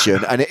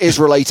question, and it is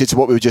related to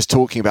what we were just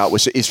talking about,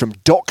 which is from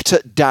Dr.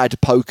 Dad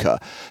Poker,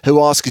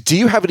 who asks, do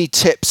you have any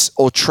tips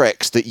or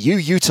tricks that you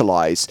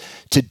utilize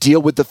to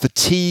deal with the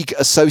fatigue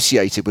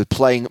associated with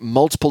playing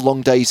multiple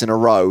long days in a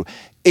row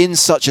in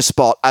such a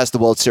spot as the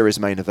World Series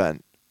main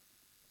event?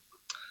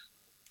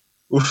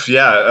 Oof,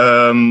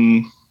 yeah.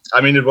 I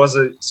mean, it was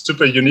a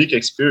super unique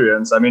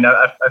experience. I mean,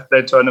 I've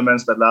played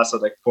tournaments that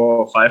lasted like 4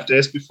 or 5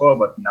 days before,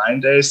 but 9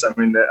 days. I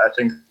mean, I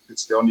think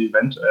it's the only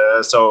event.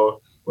 So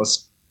it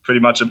was pretty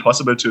much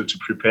impossible to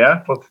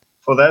prepare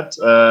for that.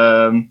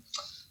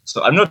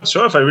 So I'm not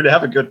sure if I really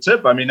have a good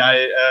tip. I mean,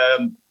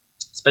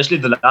 especially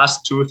the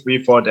last 2,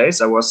 3, 4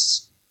 days, I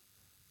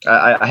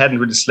hadn't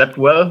really slept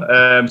well.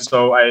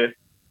 So I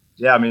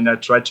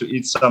tried to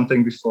eat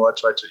something before, I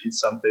tried to eat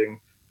something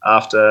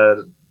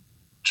after.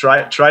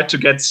 Try to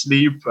get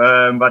sleep,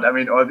 but I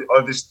mean,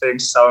 all these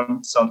things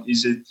sound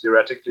easy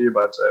theoretically,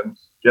 but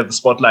you have the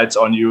spotlights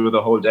on you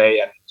the whole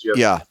day, and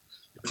you're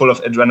full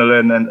of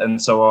adrenaline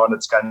and so on.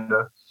 It's kind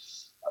of,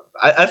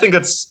 I think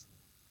it's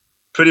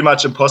pretty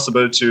much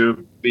impossible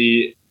to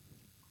be,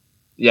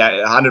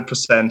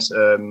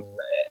 100%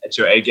 at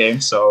your A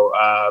game. So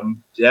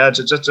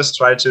just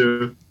try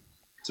to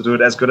do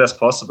it as good as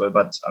possible.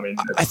 But I mean,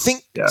 I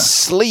think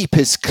sleep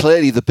is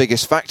clearly the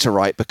biggest factor,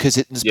 right? Because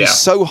it must be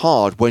so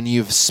hard when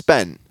you've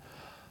spent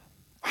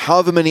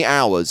however many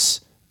hours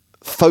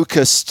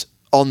focused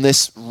on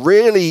this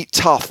really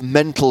tough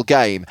mental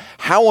game.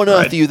 How on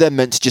earth are you then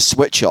meant to just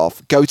switch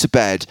off, go to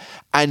bed,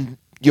 and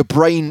your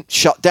brain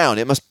shut down?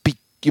 It must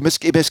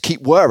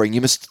keep worrying.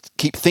 You must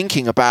keep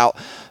thinking about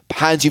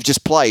hands you've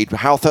just played,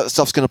 how that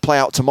stuff's going to play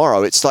out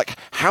tomorrow. It's like,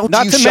 how do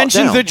you shut down? Not to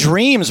mention the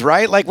dreams,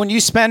 right? Like when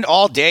you spend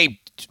all day,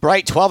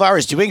 12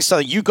 hours doing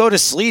something, you go to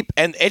sleep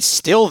and it's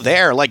still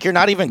there. Like you're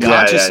not even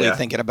consciously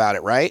thinking about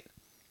it, right?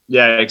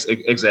 Yeah,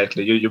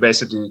 exactly. You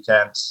basically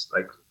can't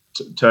like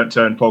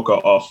turn poker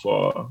off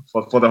for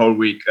the whole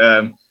week.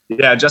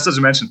 Just as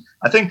you mentioned,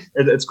 I think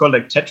it's called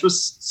like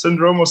Tetris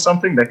syndrome or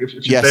something. Like if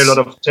you play a lot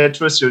of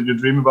Tetris, you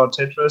dream about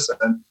Tetris.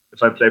 And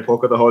if I play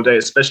poker the whole day,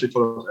 especially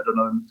for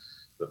adrenaline,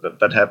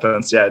 that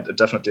happens. Yeah, it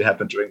definitely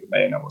happened during the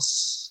main.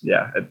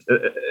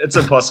 It's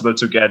impossible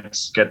to get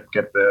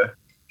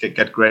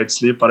great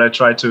sleep, but I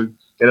try to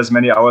get as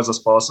many hours as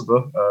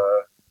possible.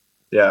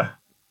 The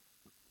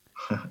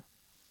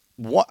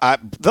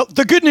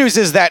good news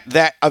is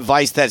that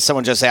advice that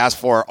someone just asked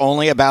for,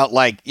 only about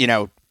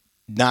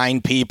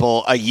 9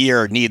 people a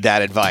year need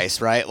that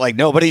advice, right? Like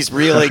nobody's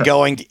really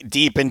going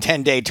deep in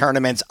 10-day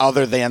tournaments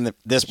other than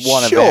this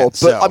one event.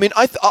 Sure, but I mean,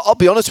 I'll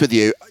be honest with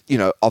you.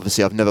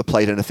 Obviously I've never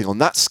played anything on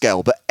that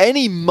scale, but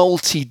any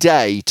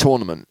multi-day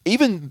tournament,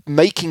 even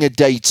making a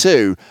day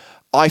 2,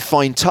 I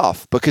find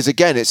tough because,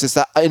 again, it's just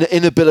that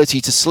inability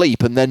to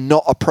sleep and then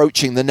not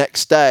approaching the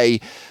next day,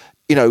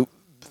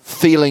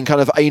 feeling kind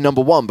of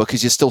number 1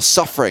 because you're still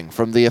suffering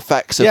from the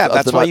effects of the night before.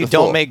 Yeah, that's why you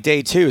don't make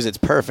day 2s. It's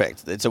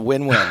perfect. It's a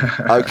win-win.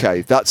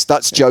 Okay, that's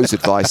Joe's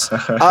advice.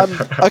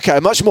 Okay,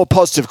 a much more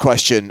positive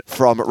question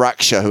from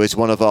Raksha, who is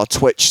one of our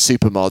Twitch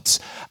supermods.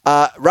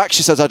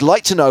 Raksha says, I'd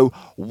like to know,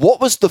 what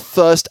was the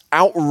first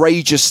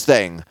outrageous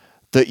thing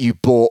that you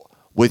bought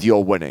with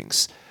your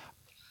winnings?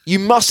 You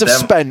must have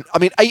spent, I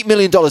mean, $8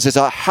 million is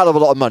a hell of a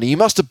lot of money. You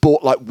must have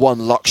bought like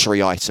one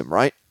luxury item,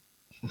 right?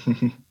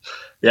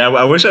 Yeah, well,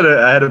 I wish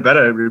I had a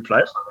better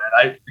reply for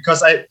that.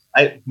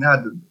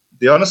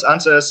 the honest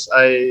answer is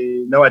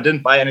I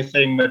didn't buy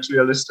anything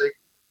materialistic.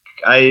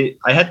 I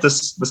had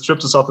this trip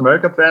to South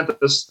America planned,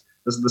 this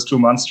 2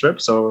 months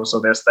trip. So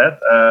there's that.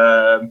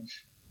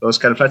 Those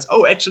kind of flights.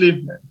 Oh,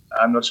 actually,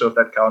 I'm not sure if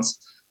that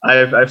counts.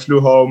 I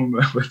flew home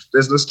with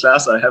business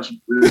class. I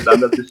haven't really done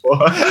that before.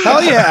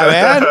 Hell yeah,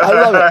 man. I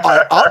love it.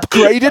 I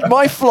upgraded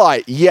my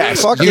flight.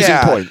 Yes, using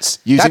points.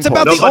 That's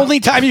about the only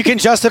time you can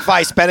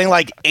justify spending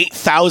like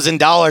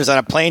 $8,000 on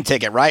a plane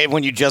ticket, right?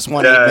 When you just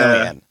won $8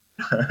 million.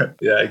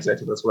 Yeah,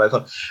 exactly. That's what I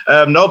thought.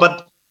 No,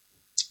 but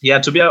yeah,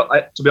 to be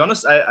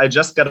honest, I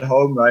just got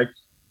home like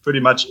pretty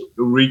much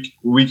a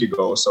week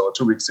ago, so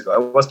 2 weeks ago. I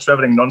was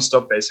traveling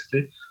nonstop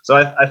basically. So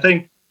I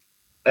think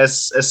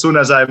as soon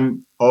as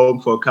I'm home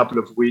for a couple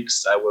of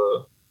weeks, I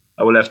will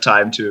have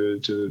time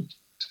to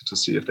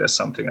see if there's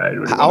something I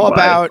really want to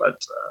buy. But,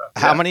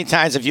 how many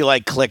times have you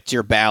like clicked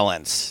your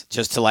balance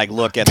just to like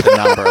look at the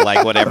number,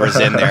 like whatever's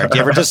in there? Do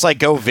you ever just like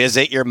go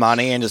visit your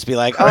money and just be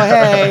like, oh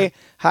hey,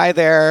 hi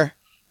there?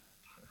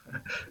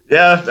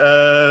 Yeah,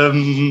 no,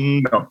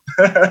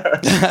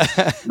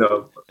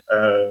 no,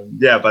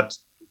 yeah, but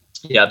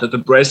yeah,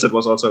 the bracelet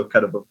was also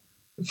kind of a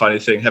funny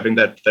thing, having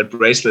that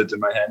bracelet in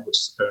my hand, which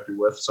is apparently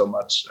worth so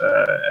much,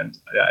 and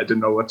yeah, I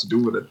didn't know what to do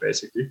with it.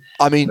 Basically,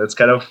 I mean, that's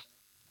kind of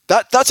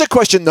that's a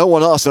question no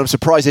one asked, and I'm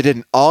surprised they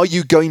didn't. Are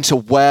you going to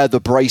wear the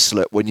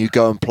bracelet when you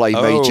go and play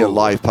major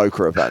live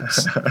poker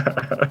events?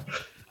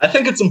 I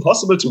think it's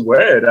impossible to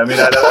wear it. I mean,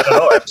 I don't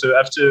know. I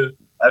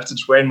have to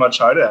train much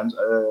harder, and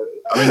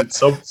I mean, it's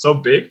so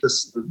big.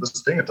 This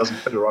thing, it doesn't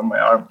fit around my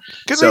arm.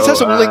 Could we have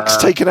some links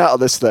taken out of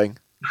this thing?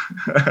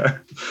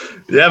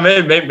 Yeah,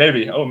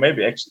 maybe. Oh,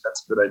 maybe actually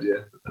that's a good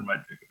idea. That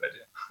might be a good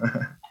idea.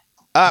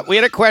 We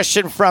had a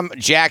question from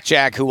Jack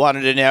who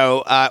wanted to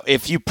know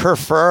if you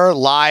prefer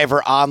live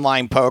or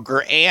online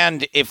poker,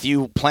 and if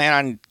you plan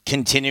on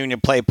continuing to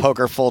play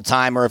poker full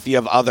time, or if you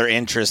have other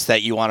interests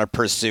that you want to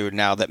pursue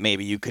now that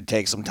maybe you could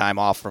take some time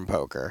off from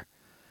poker.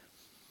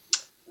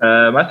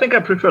 I think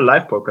I prefer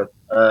live poker.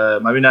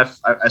 I mean, I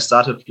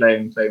started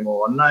playing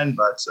more online,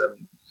 but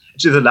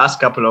actually the last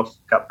couple of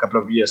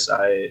years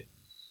I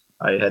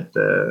had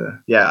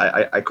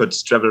I could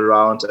travel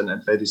around and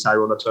play these high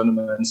roller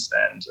tournaments,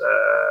 and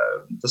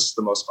this is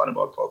the most fun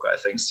about poker. I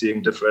think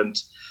seeing different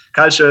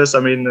cultures. I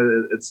mean,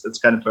 it's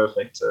kind of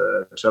perfect.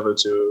 Travel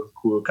to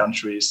cool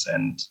countries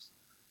and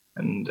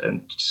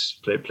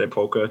play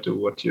poker. Do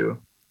what you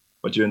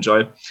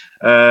enjoy.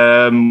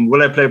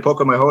 Will I play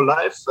poker my whole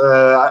life?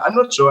 I'm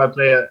not sure. I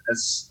play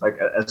as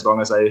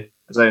long as I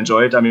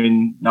enjoy it. I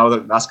mean, now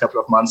the last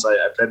couple of months I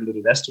played a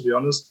little less, to be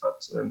honest,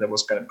 but that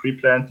was kind of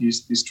pre-planned,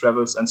 these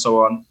travels and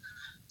so on.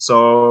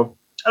 So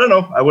I don't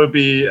know. I will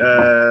be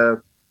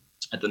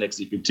at the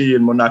next EPT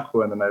in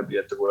Monaco, and then I'll be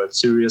at the World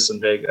Series in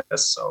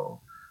Vegas.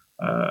 So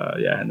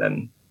and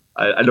then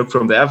I look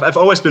from there. I've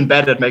always been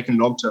bad at making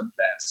long-term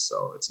plans,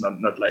 so it's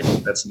not like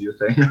that's a new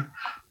thing.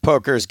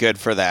 Poker is good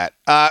for that.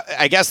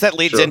 I guess that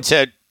leads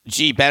into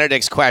G.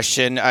 Benedict's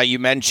question. You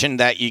mentioned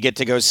that you get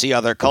to go see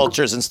other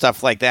cultures and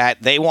stuff like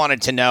that. They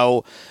wanted to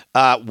know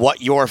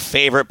what your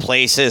favorite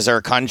places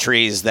or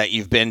countries that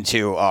you've been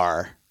to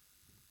are.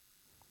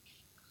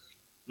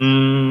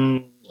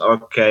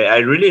 Okay, I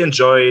really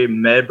enjoy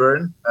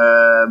Melbourne,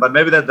 but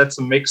maybe that's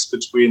a mix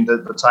between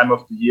the time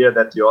of the year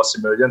that the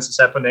Aussie Millions is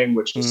happening,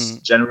 which is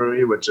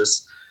January, which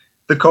is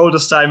the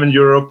coldest time in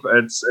Europe.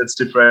 It's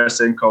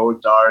depressing,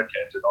 cold, dark,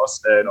 and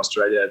in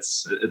Australia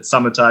it's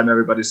summertime.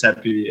 Everybody's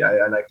happy.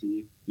 I like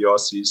the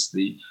Aussies.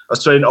 The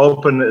Australian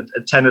Open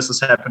tennis is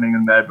happening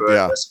in Melbourne.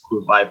 Yeah. There's a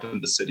cool vibe in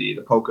the city.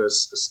 The poker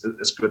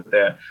is good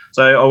there.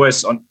 So I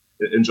always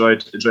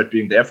enjoyed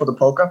being there for the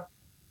poker.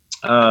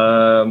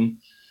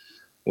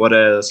 What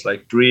else?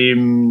 Like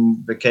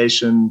dream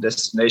vacation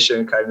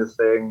destination kind of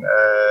thing.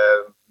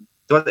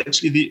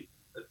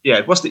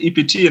 It was the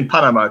EPT in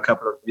Panama a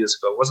couple of years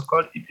ago. Was it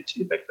called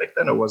EPT back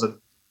then, or was it?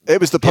 It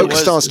was the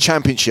PokerStars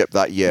Championship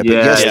that year. But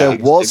yes, there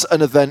was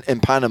an event in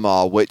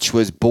Panama which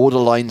was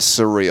borderline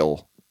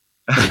surreal.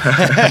 Let's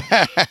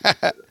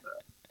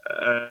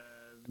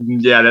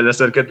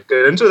not get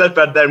into that.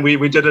 But then we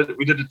did a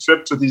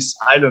trip to these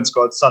islands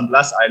called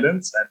Sunglass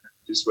Islands, and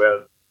these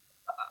were,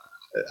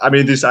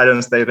 these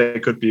islands they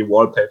could be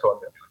wallpaper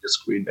on your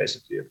screen.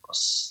 Basically,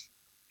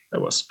 that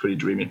was pretty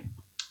dreamy.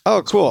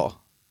 Oh, cool.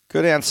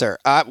 Good answer.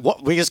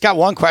 We just got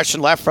one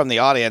question left from the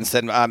audience,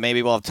 and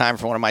maybe we'll have time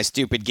for one of my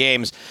stupid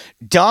games.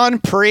 Don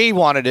Pre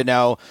wanted to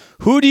know,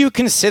 who do you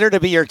consider to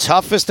be your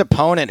toughest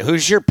opponent?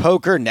 Who's your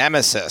poker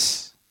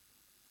nemesis?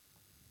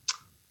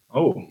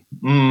 Oh,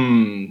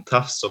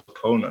 toughest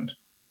opponent.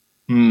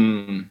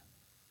 Who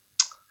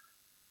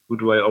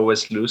do I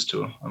always lose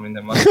to? I mean,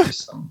 there must be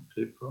some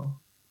people.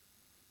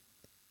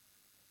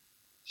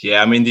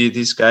 Yeah, I mean,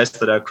 these guys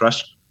that are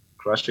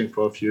crushing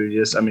for a few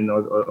years. I mean,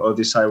 all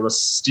these high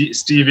was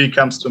Stevie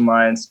comes to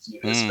mind.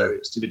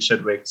 Stevie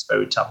Chadwick is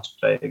very tough to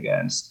play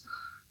against.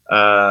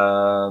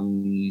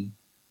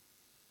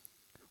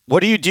 What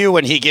do you do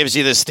when he gives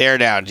you the stare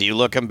down? Do you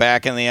look him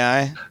back in the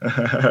eye?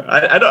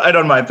 I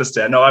don't mind the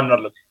stare. No, I'm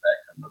not looking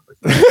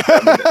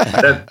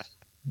back.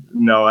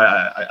 no,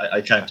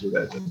 I can't do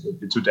that. It would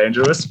be too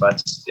dangerous.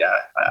 But yeah,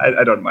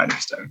 I don't mind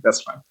this time.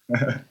 That's fine.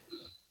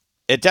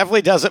 It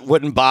definitely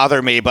wouldn't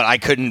bother me, but I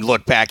couldn't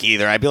look back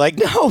either. I'd be like,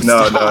 no.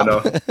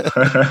 No.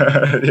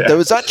 Yeah. There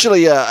was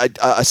actually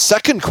a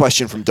second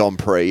question from Dom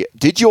Pre.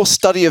 Did your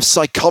study of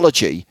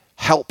psychology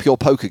help your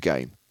poker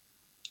game?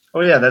 Oh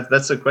yeah,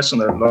 that's a question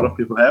that a lot of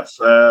people have,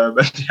 but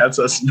the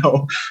answer is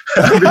no.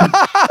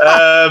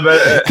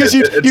 Because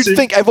you'd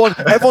think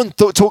everyone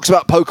talks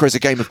about poker as a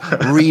game of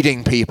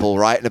reading people,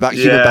 right, and about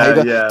human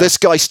behavior. Yeah. This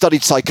guy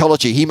studied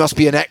psychology; he must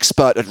be an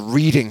expert at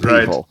reading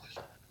people.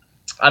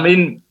 Right. I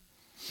mean,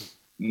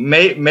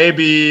 maybe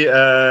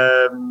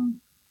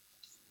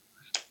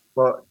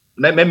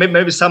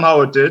maybe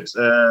somehow it did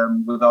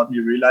without me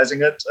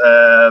realizing it.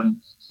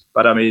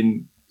 But I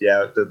mean,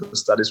 yeah, the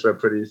studies were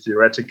pretty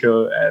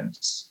theoretical, and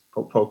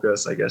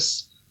poker's, I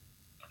guess,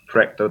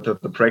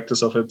 the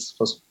practice of it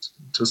was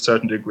to a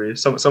certain degree.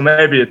 So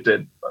maybe it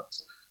did, but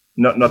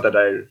not that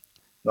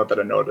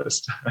I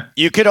noticed.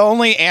 You could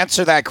only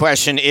answer that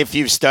question if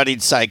you've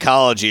studied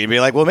psychology and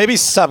be like, well, maybe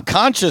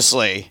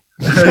subconsciously.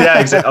 Yeah,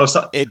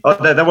 exactly.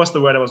 That was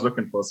the word I was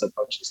looking for,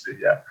 subconsciously.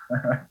 Yeah.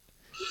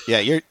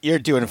 Yeah, you're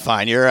doing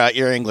fine.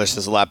 Your English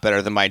is a lot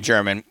better than my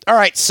German. All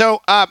right,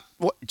 so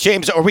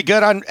James, are we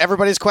good on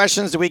everybody's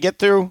questions? Did we get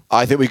through?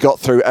 I think we got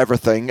through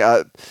everything.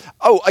 I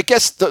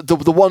guess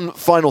the one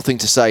final thing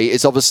to say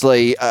is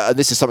obviously, and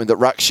this is something that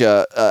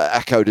Raksha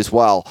echoed as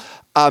well.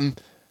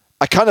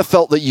 I kind of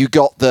felt that you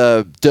got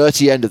the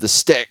dirty end of the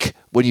stick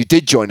when you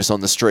did join us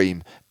on the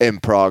stream in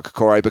Prague,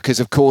 Corey, because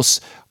of course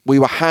we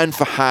were hand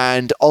for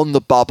hand on the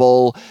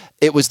bubble.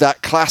 It was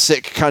that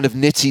classic kind of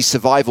nitty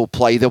survival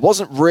play. There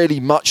wasn't really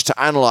much to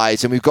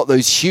analyze, and we've got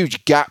those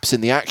huge gaps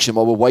in the action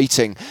while we're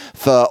waiting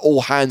for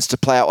all hands to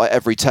play out at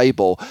every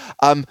table.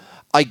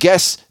 I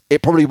guess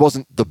it probably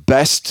wasn't the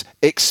best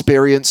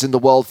experience in the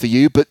world for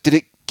you, but did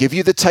it give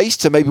you the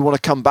taste to maybe want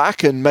to come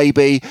back and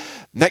maybe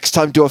next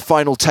time do a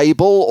final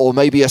table or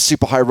maybe a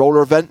super high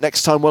roller event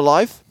next time we're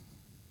live?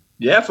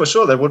 Yeah, for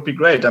sure. That would be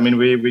great. I mean,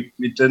 we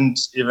didn't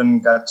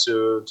even get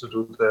to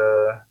do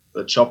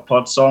the Chop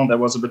Pot song. That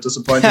was a bit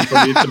disappointing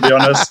for me, to be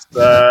honest.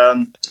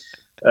 But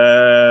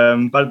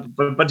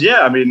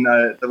yeah, I mean,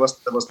 that was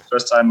the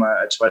first time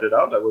I tried it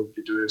out. I will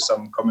be doing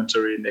some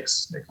commentary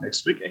next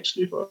week,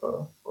 actually,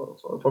 for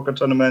a poker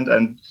tournament.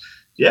 And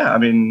yeah, I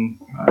mean,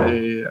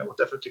 I would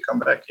definitely come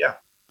back. Yeah.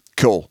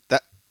 Cool.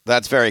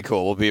 That's very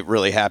cool. We'll be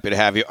really happy to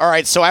have you. All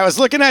right. So I was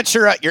looking at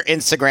your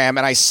Instagram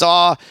and I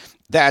saw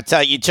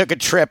that you took a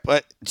trip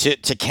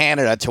to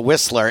Canada, to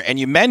Whistler, and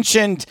you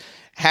mentioned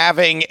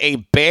having a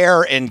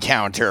bear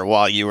encounter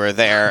while you were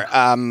there.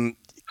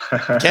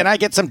 Can I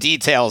get some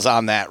details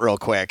on that real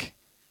quick?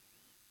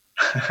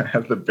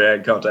 The bear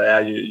encounter. Yeah,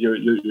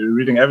 you're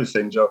reading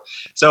everything, Joe.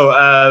 So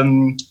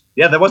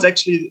yeah, there was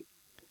actually,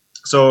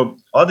 so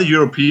all the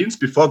Europeans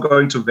before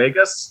going to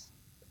Vegas,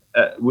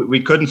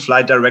 we couldn't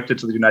fly directly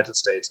to the United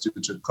States due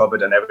to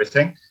COVID and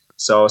everything.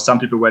 So some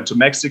people went to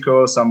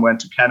Mexico, some went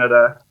to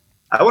Canada.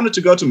 I wanted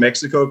to go to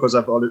Mexico because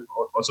I've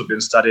also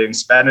been studying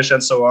Spanish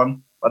and so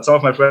on. But some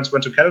of my friends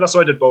went to Canada, so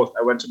I did both.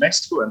 I went to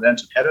Mexico and then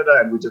to Canada,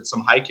 and we did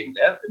some hiking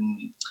there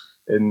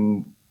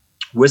in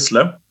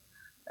Whistler.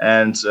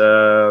 And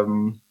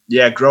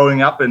yeah,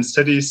 growing up in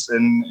cities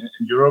in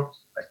Europe,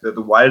 like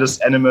the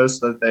wildest animals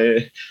that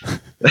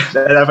I've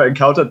ever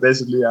encountered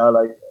basically are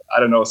like, I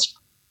don't know,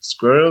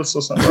 squirrels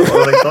or something,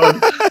 what they call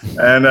it.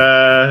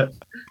 And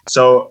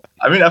so,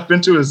 I mean, I've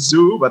been to a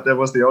zoo, but that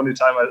was the only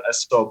time I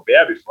saw a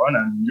bear before, and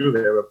I knew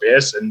there were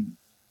bears in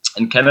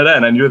Canada,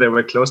 and I knew they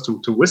were close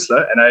to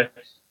Whistler. And I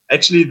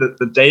actually,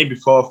 the day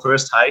before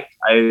first hike,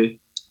 I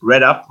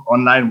read up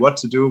online what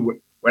to do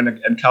when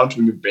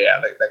encountering a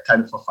bear, like that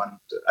kind of for fun.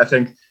 I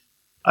think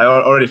I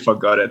already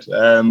forgot it,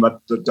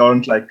 but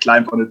don't like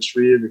climb on a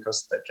tree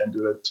because they can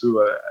do that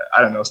too.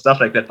 I don't know, stuff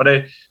like that. But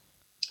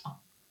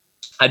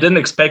I didn't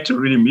expect to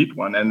really meet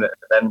one, and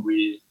then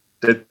we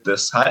did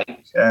this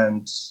hike,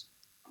 and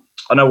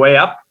on our way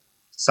up,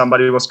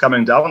 somebody was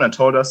coming down and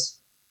told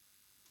us,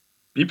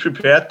 "Be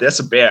prepared,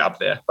 there's a bear up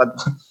there."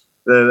 But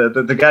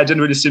the guy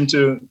didn't really seem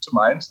to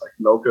mind, like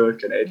local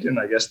Canadian.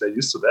 I guess they're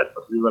used to that.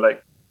 But we were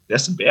like,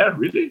 "There's a bear,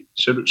 really?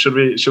 Should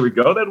we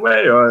go that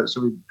way or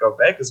should we go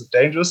back? Is it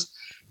dangerous?"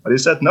 But he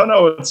said,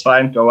 "No, it's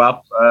fine. Go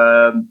up."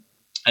 And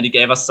he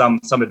gave us some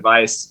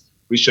advice.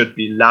 We should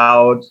be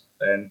loud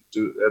and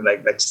do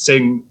like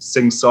sing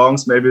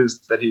songs, maybe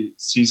that he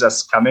sees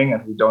us coming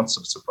and we don't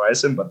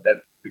surprise him, but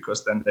that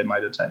because then they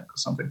might attack or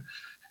something.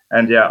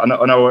 And yeah, on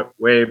our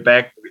way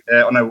back,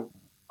 on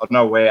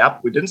our way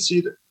up, we didn't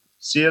see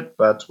it,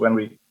 but when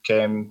we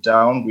came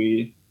down,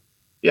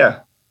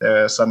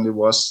 there suddenly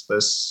was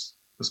this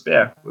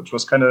bear, which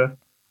was kind of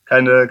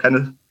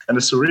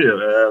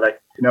surreal,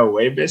 like in a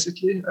way,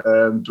 basically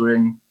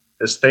doing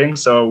this thing.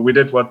 So we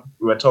did what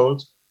we were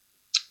told.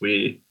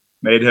 We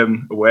made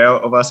him aware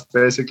of us,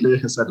 basically.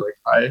 He said like,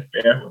 "Hi,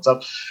 bear, what's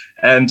up?"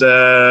 And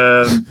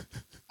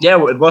yeah,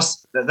 that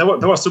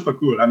was super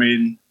cool. I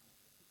mean,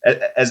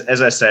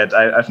 as I said,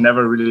 I've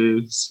never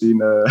really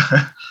seen a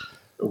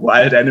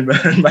wild animal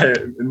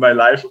in my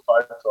life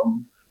apart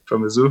from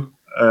from the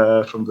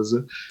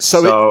zoo.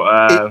 So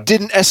it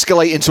didn't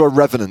escalate into a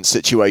Revenant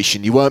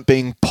situation. You weren't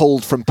being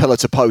pulled from pillar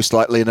to post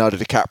like Leonardo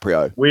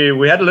DiCaprio.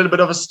 We had a little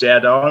bit of a stare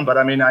down, but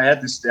I mean, I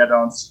had these stare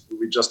downs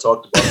we just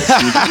talked about this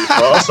week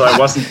before, so I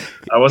wasn't.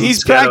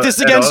 He's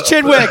practiced against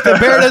Chidwick. The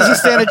bear doesn't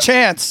stand a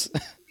chance.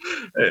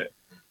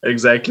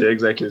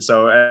 Exactly.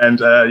 So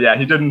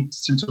he didn't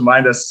seem to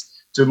mind us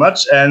too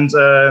much,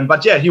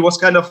 but he was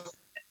kind of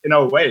in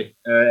our way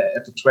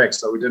at the track,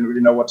 so we didn't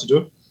really know what to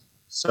do.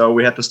 So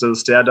we had to still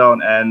stare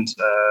down, and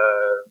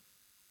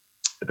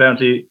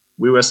apparently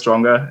we were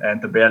stronger, and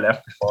the bear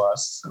left before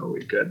us, so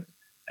we could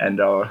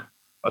end our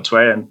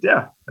tray. And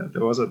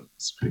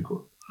it's pretty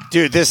cool.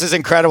 Dude, this is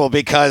incredible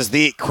because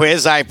the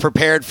quiz I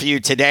prepared for you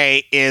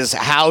today is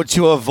how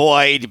to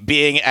avoid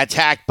being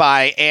attacked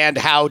by and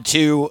how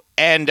to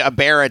end a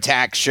bear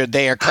attack should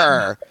they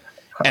occur.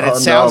 And it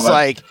sounds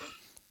like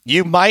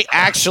you might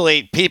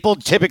actually, people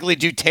typically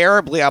do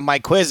terribly on my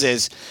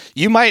quizzes.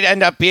 You might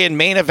end up being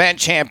main event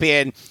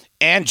champion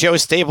and Joe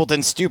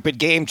Stapleton stupid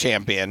game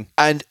champion.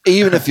 And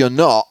even if you're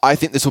not, I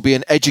think this will be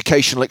an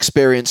educational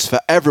experience for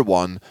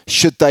everyone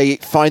should they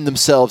find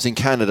themselves in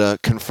Canada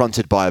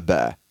confronted by a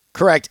bear.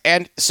 Correct.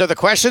 And so the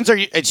questions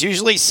it's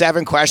usually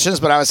 7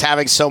 questions, but I was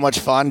having so much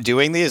fun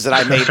doing these that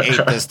I made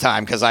 8 this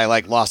time because I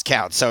lost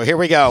count. So here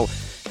we go.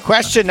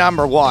 Question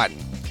number 1.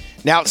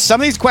 Now, some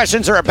of these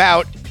questions are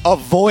about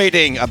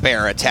avoiding a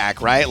bear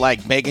attack, right?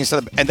 Like making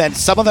some, and then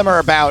some of them are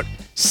about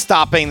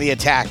stopping the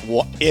attack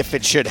if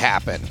it should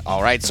happen.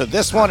 All right. So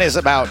this one is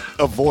about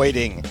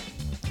avoiding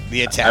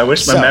the attack. I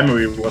wish my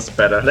memory was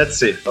better. Let's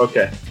see.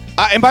 Okay.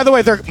 And by the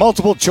way, they're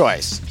multiple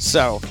choice.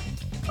 So.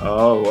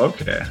 Oh,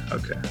 okay.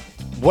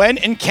 When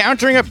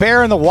encountering a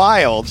bear in the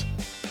wild,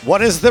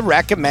 what is the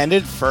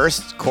recommended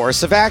first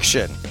course of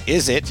action?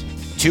 Is it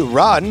to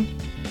run,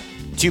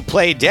 to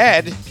play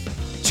dead,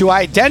 to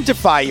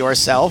identify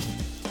yourself,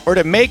 or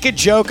to make a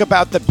joke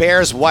about the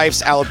bear's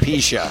wife's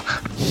alopecia?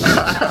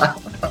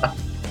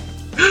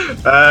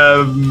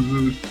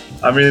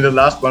 I mean, the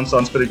last one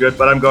sounds pretty good,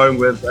 but I'm going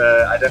with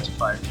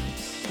identify.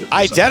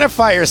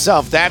 Identify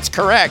yourself. That's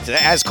correct.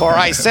 As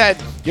Koray said,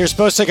 you're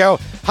supposed to go,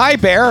 "Hi,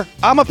 bear.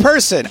 I'm a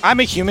person. I'm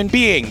a human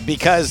being,"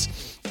 because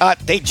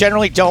they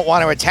generally don't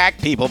want to attack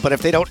people, but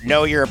if they don't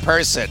know you're a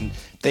person,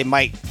 they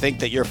might think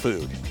that you're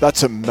food.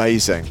 That's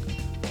amazing.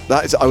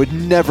 I would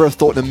never have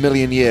thought in a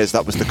million years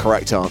that was the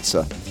correct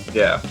answer.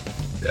 Yeah.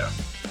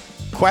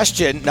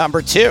 Question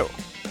number 2.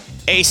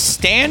 A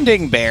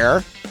standing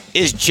bear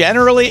is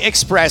generally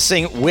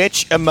expressing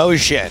which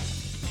emotion?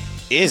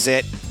 Is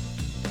it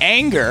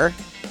anger,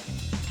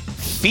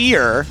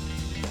 fear,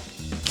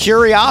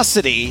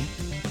 curiosity,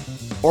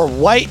 or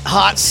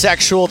white-hot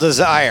sexual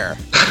desire?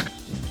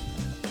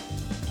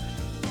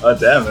 Oh,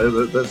 damn.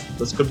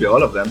 This could be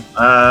all of them.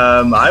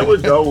 I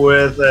would go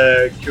with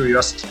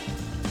curiosity.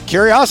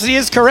 Curiosity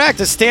is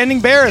correct. A standing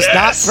bear is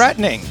not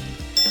threatening.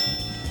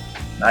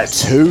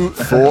 Nice. 2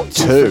 for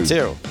 2.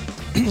 2.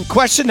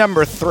 Question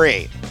number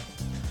 3.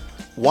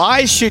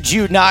 Why should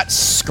you not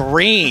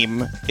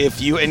scream if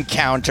you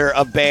encounter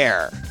a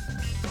bear?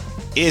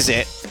 Is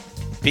it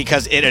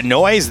because it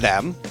annoys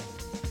them?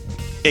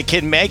 It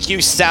can make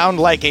you sound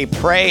like a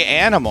prey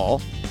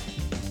animal.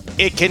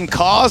 It can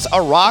cause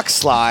a rock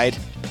slide.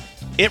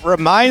 It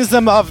reminds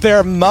them of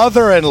their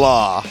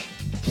mother-in-law.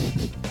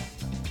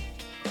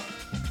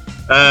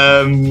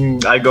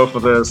 I go for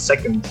the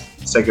second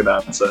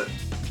answer.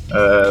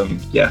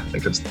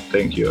 Because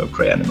think you're a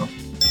prey animal.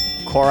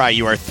 Koray,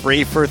 you are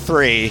 3 for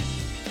 3.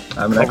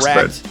 I'm an Correct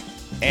expert.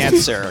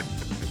 Answer.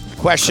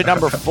 Question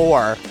number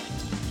 4.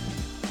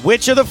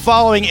 Which of the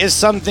following is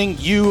something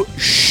you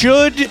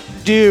should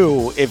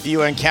do if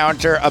you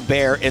encounter a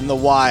bear in the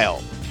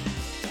wild?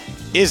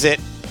 Is it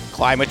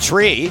climb a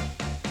tree,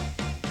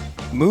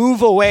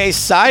 move away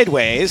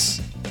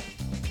sideways,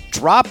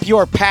 drop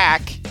your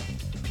pack,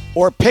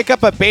 or pick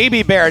up a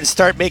baby bear and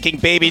start making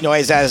baby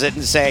noise at it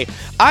and say,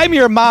 "I'm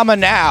your mama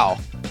now"?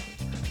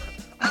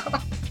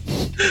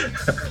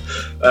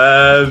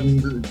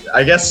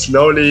 I guess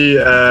slowly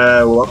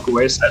walk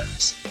away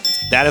sideways.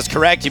 That is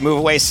correct. You move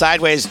away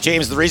sideways.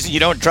 James, the reason you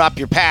don't drop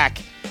your pack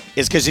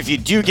is because if you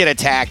do get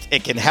attacked,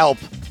 it can help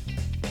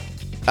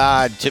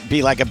to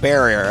be like a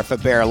barrier. If a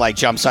bear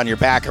jumps on your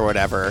back or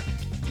whatever,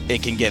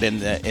 it can get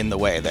in the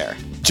way there.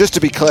 Just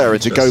to be clear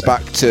and to go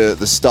back to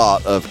the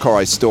start of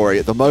Koray's story,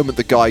 at the moment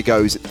the guy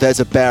goes, "There's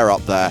a bear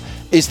up there,"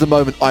 is the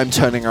moment I'm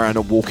turning around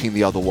and walking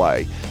the other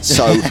way.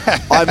 So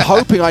I'm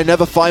hoping I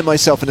never find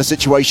myself in a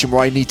situation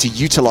where I need to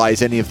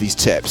utilize any of these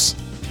tips.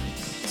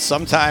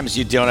 Sometimes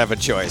you don't have a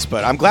choice,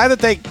 but I'm glad that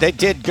they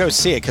did go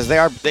see it because they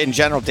are, in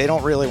general, they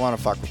don't really want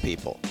to fuck with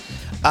people.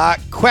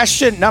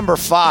 Question number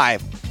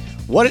 5.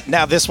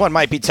 Now this one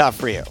might be tough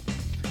for you.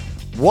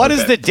 What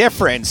is the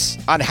difference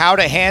on how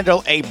to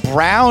handle a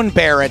brown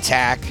bear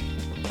attack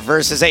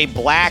versus a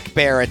black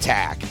bear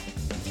attack?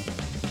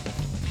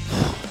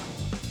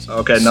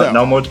 Okay,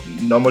 no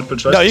multiple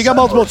choice. No, you got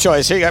multiple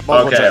choice. Here you got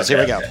multiple choice. Here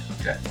we go.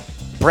 Okay.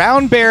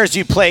 Brown bears,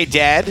 you play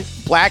dead.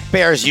 Black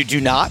bears, you do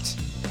not.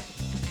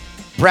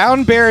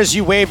 Brown bears,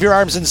 you wave your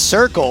arms in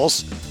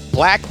circles.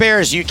 Black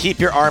bears, you keep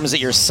your arms at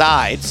your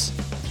sides.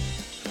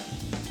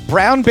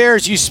 Brown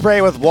bears, you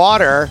spray with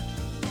water.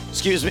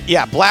 Excuse me.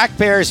 Yeah, black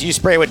bears, you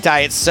spray with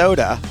diet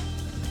soda.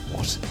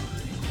 What?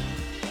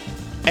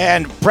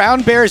 And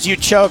brown bears, you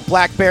choke.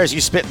 Black bears,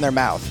 you spit in their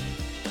mouth.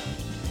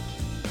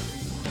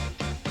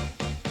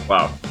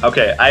 Wow.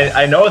 Okay,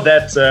 I know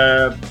that,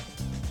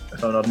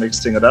 if I'm not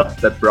mixing it up,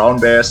 that brown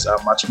bears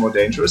are much more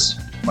dangerous,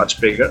 much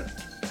bigger.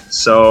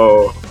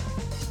 So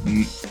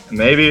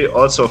maybe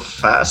also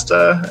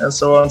faster and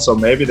so on. So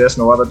maybe there's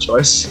no other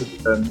choice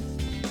than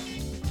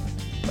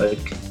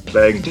like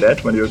playing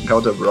dead when you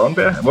encounter a brown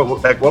bear. What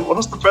was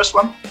the first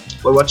one?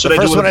 Well, what should I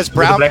do? The first one is with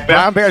brown. the black bear?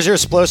 Brown bears, you're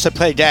supposed to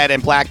play dead,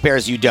 and black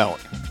bears, you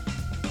don't.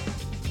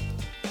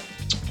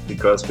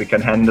 Because we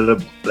can handle a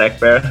black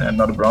bear and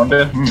not a brown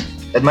bear.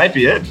 That might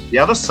be it. The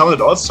others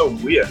sounded also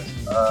weird.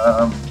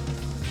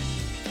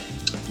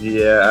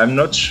 Yeah, I'm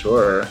not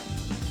sure.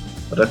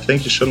 But I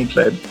think you shouldn't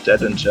play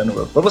dead in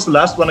general. What was the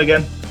last one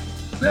again?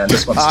 Man,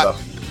 this one's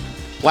tough.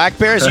 Black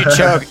bears, you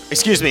choke.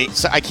 Excuse me.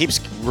 So I keep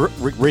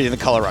reading the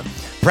color wrong.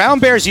 Brown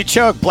bears, you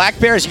choke. Black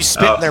bears, you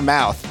spit in their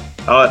mouth.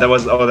 That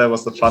was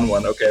the fun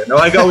one. Okay. No,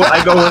 I go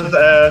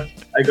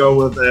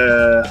with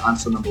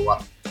answer number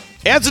 1.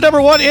 Answer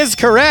number 1 is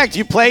correct.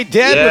 You play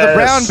dead with a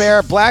brown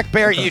bear. Black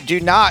bear, you do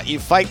not. You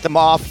fight them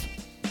off.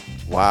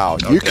 Wow,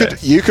 you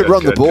could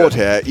run the board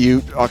here.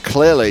 You are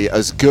clearly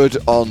as good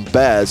on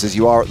bears as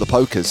you are at the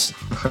pokers.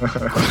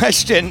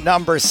 Question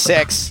number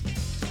 6.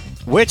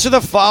 Which of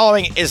the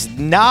following is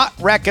not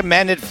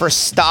recommended for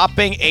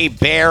stopping a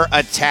bear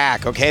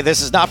attack? Okay,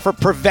 this is not for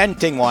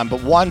preventing one,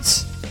 but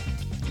once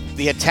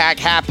the attack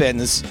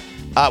happens,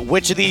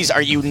 which of these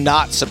are you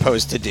not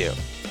supposed to do?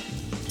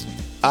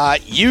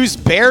 Use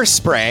bear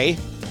spray,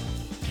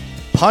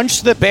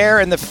 punch the bear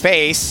in the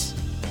face,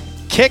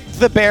 kick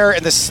the bear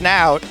in the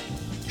snout,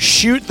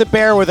 shoot the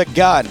bear with a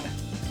gun.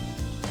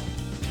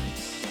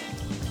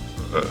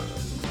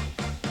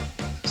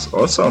 This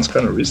all sounds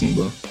kind of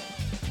reasonable.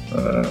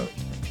 What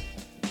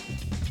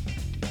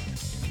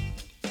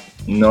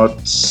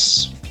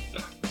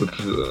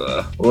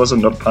was it?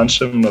 Not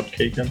punch him, not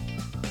kick him.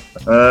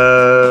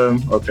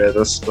 Okay,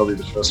 that's probably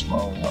the first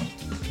one.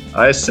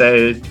 I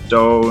say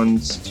don't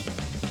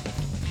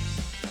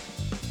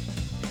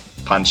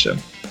punch him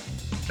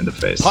in the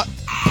face.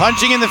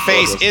 Punching in the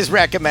face is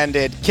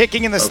recommended.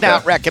 Kicking in the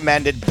snout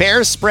recommended.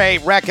 Bear spray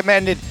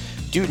recommended.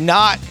 Do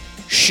not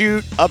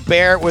shoot a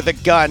bear with a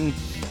gun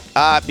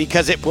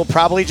because it will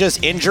probably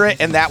just injure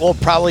it, and that will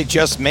probably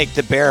just make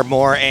the bear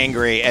more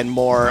angry and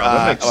more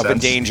of a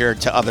danger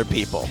to other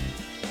people.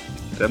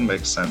 That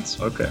makes sense.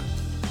 Okay.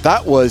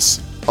 That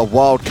was a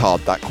wild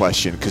card, that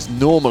question, because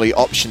normally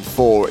option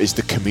 4 is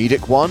the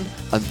comedic one,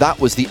 and that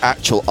was the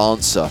actual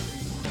answer.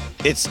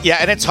 It's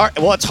hard.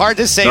 Well, it's hard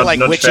to say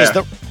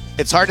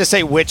It's hard to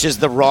say which is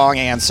the wrong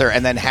answer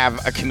and then have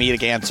a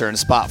comedic answer in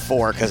spot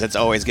 4 because it's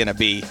always going to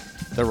be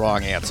the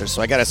wrong answer.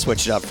 So I got to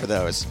switch it up for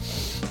those.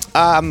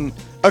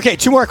 Okay,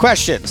 2 more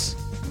questions.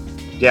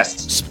 Yes.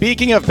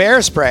 Speaking of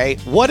bear spray,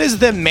 what is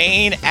the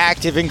main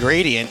active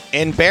ingredient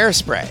in bear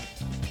spray?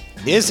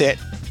 Is it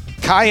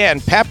cayenne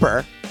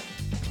pepper,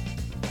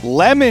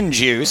 lemon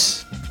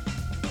juice,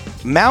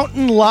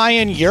 mountain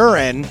lion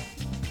urine,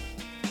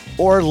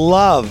 or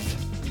love?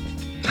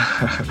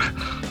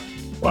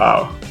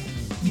 Wow.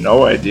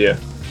 No idea.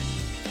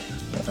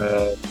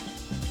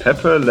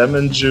 Pepper,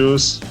 lemon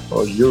juice,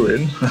 or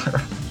urine.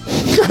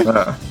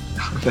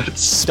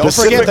 Don't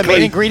forget the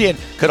main ingredient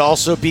could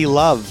also be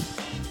love.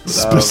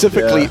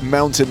 Specifically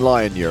mountain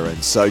lion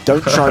urine. So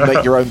don't try and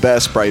make your own bear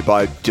spray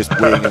by just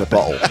weeing in a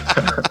bottle.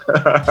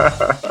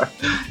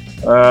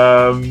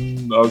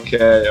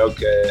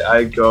 Okay.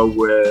 I go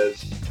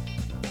with...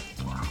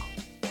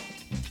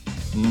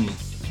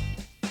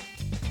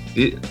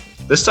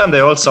 This time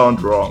they all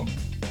sound wrong.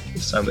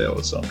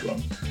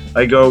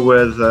 I go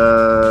with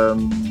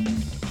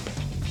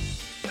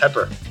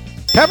pepper.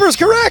 Pepper's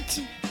correct.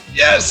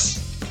 Yes.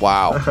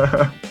 Wow.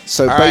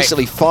 So All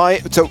basically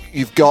 5. So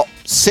you've got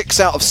 6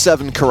 out of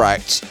 7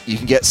 correct. You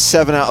can get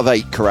 7 out of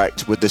 8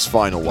 correct with this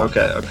final one.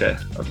 Okay.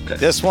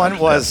 This one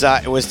was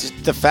it was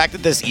just the fact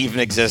that this even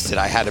existed.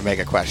 I had to make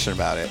a question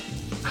about it.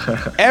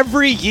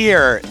 Every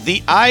year,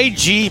 the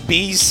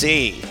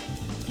IGBC,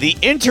 the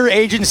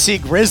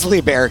Interagency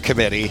Grizzly Bear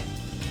Committee.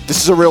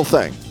 This is a real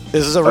thing.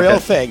 This is a real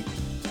thing.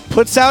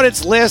 Puts out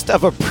its list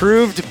of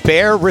approved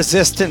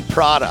bear-resistant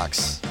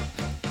products.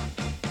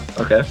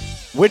 Okay.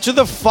 Which of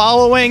the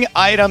following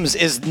items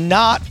is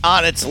not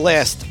on its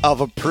list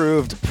of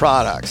approved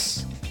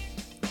products?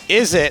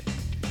 Is it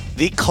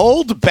the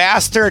Cold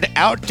Bastard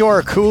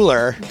Outdoor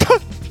Cooler,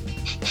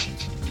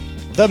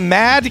 the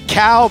Mad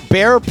Cow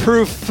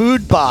Bear-Proof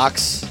Food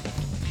Box,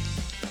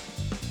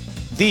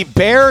 the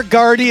Bear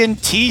Guardian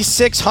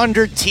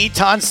T600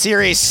 Teton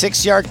Series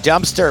 6-yard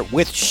dumpster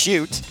with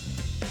chute,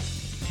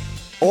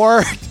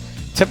 or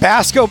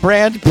Tabasco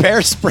brand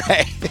bear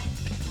spray?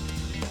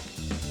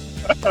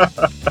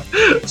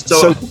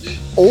 So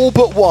all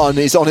but one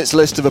is on its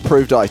list of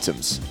approved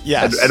items.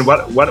 Yes. And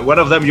what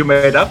of them you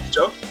made up,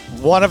 Joe?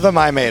 One of them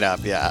I made up,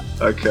 yeah.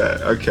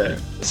 Okay.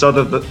 So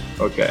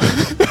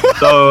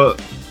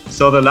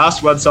so the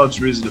last one sounds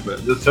reasonable.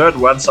 The third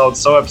one sounds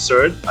so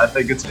absurd. I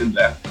think it's in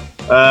there.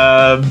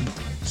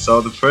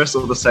 So the first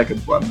or the second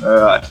one,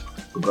 I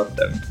forgot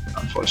them,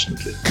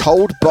 unfortunately.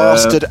 Cold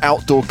Bastard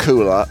Outdoor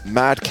Cooler,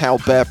 Mad Cow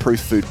Bear Proof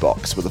Food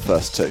Box were the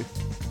first two.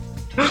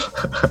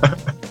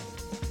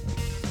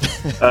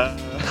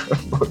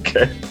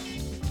 Okay.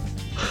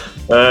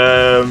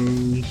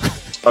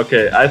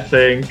 Okay, I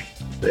think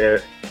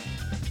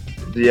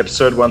the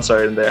absurd ones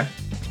are in there,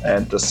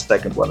 and the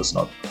second one is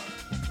not.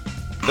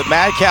 The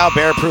Mad Cow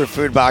Bear Proof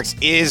Food Box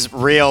is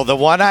real. The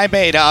one I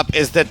made up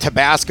is the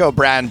Tabasco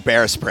brand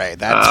bear spray. Okay.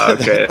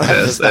 That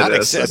does not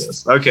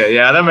exist. Okay,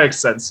 yeah, that makes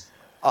sense.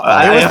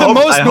 I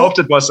hoped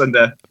it was in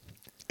there.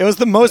 It was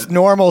the most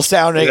normal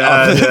sounding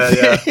of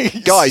the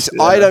things. Guys,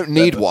 I don't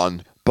need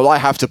one, but I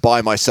have to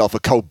buy myself a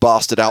Cold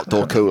Bastard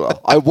Outdoor Cooler.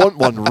 I want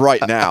one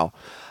right now.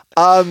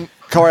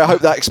 Corey, I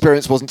hope that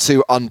experience wasn't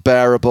too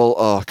unbearable.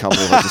 Oh, I can't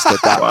believe I just did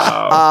that.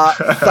 Wow.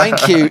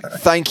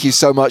 Thank you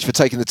so much for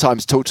taking the time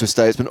to talk to us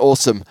today. It's been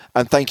awesome,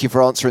 and thank you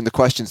for answering the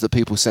questions that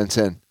people sent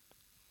in.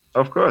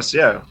 Of course,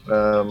 yeah.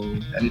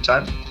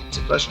 Anytime. It's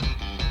a pleasure.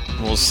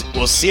 We'll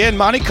see you in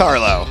Monte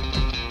Carlo.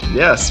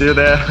 Yeah, see you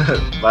there.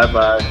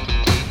 Bye-bye.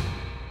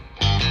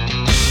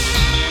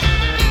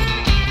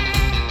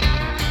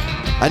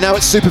 And now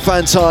it's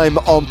Superfan time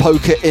on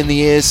Poker in the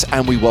Ears,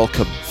 and we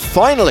welcome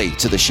finally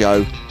to the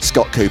show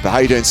Scott Cooper. How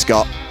you doing,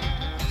 Scott?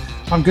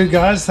 I'm good,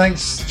 guys.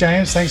 Thanks,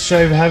 James. Thanks,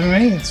 Joe, for having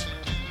me.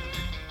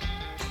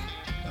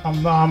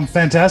 I'm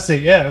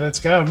fantastic. Yeah, let's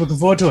go. I'm looking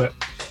forward to it.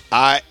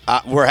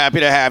 We're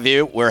happy to have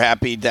you. We're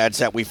happy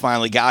that we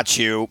finally got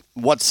you.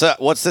 What's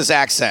this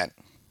accent?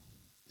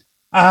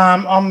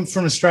 I'm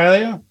from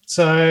Australia,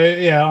 so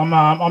yeah,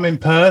 I'm in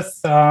Perth.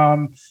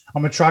 I'm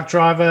a truck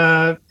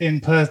driver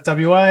in Perth,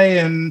 WA,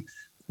 and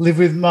live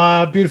with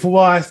my beautiful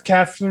wife,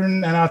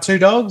 Catherine, and our two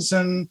dogs.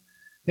 And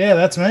yeah,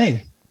 that's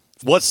me.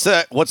 What's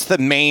the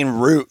main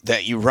route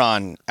that you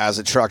run as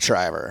a truck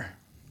driver?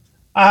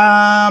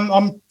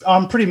 I'm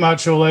pretty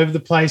much all over the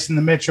place in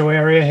the metro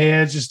area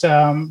here, just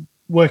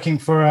working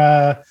for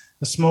a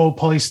small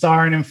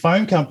polystyrene and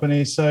foam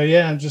company. So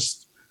yeah,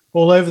 just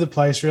all over the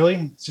place, really.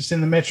 It's just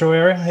in the metro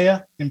area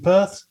here in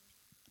Perth.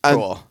 And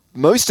cool.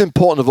 Most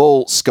important of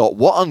all, Scott,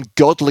 what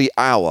ungodly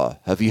hour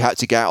have you had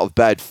to get out of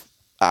bed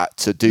at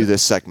to do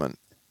this segment?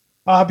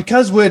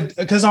 Because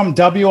I'm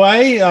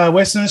WA,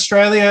 Western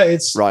Australia,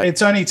 it's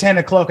only 10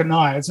 o'clock at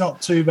night. It's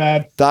not too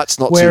bad. That's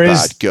not too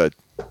bad. Good.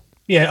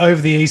 Yeah,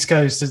 over the East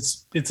Coast,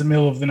 it's the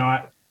middle of the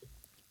night.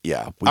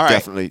 Yeah,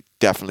 we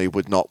definitely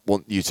would not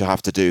want you to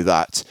have to do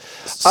that.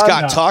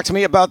 Scott, talk to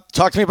me about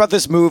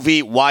this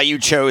movie, why you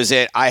chose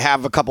it. I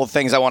have a couple of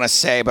things I want to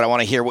say, but I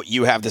want to hear what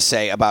you have to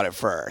say about it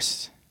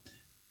first.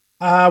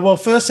 Well,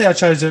 firstly, I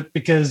chose it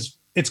because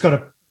it's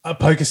got a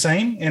poker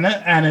scene in it,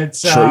 and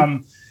it's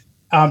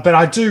but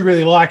I do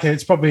really like it.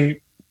 It's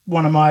probably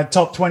one of my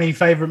top 20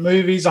 favorite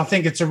movies. I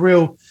think it's a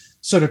real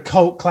sort of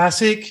cult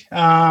classic,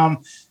 and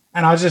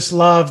I just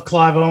love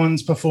Clive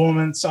Owen's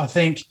performance. I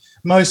think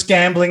most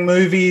gambling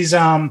movies,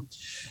 the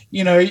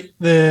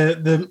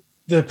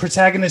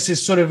protagonist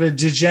is sort of a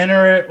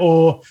degenerate,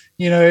 or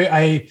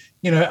a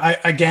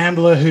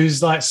gambler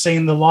who's like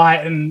seen the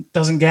light and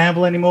doesn't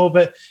gamble anymore.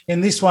 But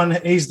in this one,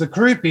 he's the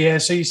croupier,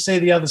 so you see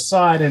the other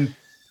side, and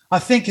I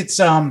think it's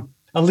a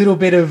little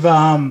bit of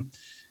a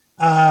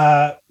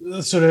lot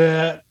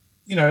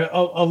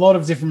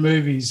of different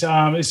movies.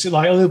 It's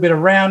like a little bit of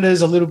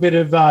Rounders, a little bit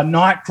of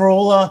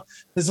Nightcrawler.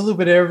 There's a little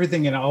bit of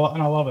everything in it,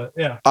 and I love it.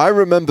 Yeah. I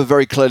remember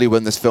very clearly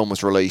when this film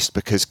was released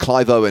because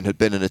Clive Owen had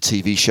been in a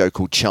TV show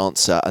called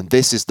Chancer, and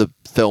this is the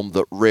film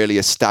that really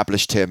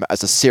established him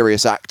as a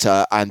serious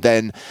actor and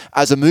then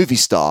as a movie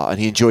star, and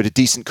he enjoyed a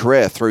decent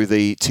career through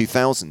the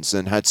 2000s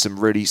and had some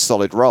really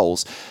solid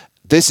roles.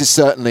 This is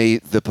certainly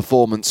the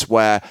performance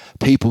where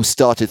people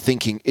started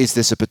thinking, is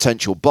this a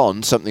potential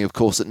Bond? Something, of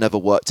course, that never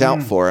worked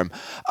out for him.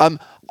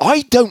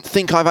 I don't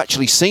think I've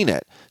actually seen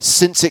it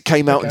since it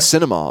came out in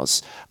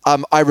cinemas.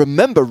 I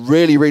remember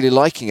really, really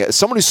liking it. As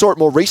someone who saw it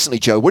more recently,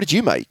 Joe, what did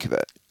you make of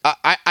it?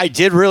 I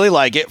did really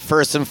like it,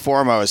 first and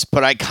foremost,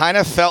 but I kind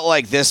of felt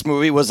like this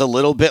movie was a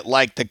little bit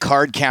like The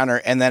Card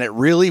Counter, and that it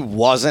really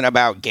wasn't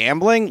about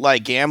gambling.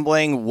 Like,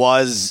 gambling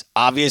was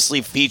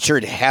obviously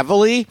featured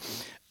heavily.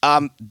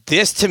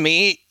 This to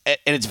me, and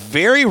it's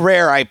very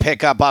rare I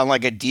pick up on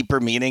like a deeper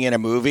meaning in a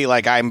movie.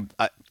 Like I'm,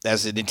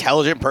 as an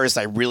intelligent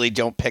person, I really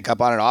don't pick up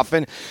on it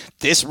often.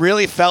 This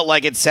really felt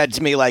like it said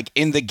to me, like,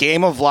 in the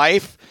game of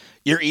life,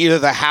 you're either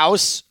the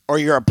house or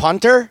you're a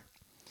punter.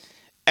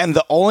 And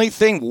the only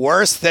thing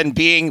worse than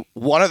being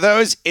one of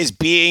those is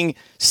being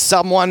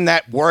someone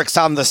that works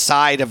on the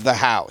side of the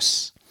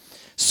house.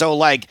 So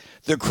like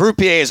the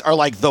croupiers are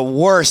like the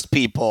worst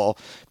people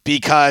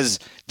because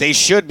they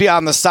should be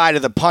on the side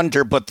of the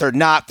punter, but they're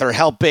not. They're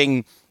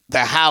helping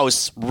the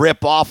house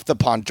rip off the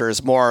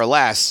punters, more or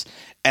less.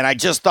 And I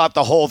just thought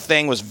the whole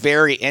thing was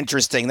very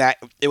interesting, that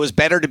it was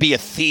better to be a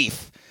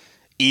thief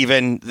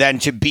even than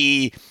to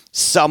be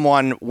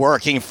someone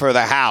working for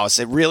the house.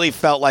 It really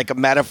felt like a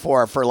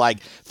metaphor for like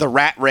the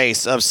rat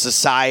race of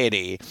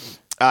society,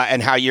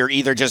 and how you're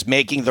either just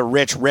making the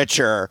rich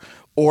richer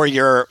or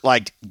you're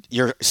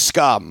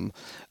scum.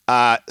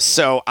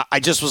 So I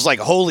just was like,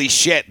 holy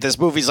shit, this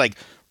movie's like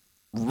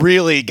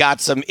really got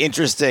some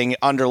interesting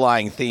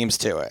underlying themes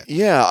to it.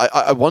 Yeah,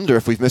 I wonder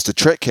if we've missed a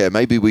trick here.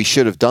 Maybe we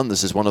should have done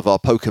this as one of our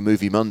Poker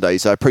Movie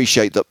Mondays. I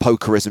appreciate that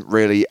poker isn't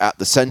really at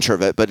the center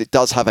of it, but it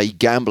does have a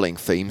gambling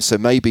theme, so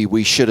maybe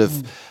we should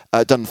have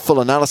done full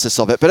analysis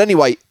of it. But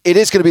anyway, it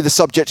is going to be the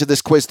subject of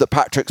this quiz that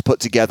Patrick's put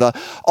together.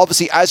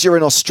 Obviously, as you're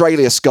in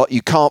Australia, Scott,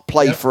 you can't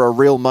play for a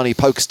real money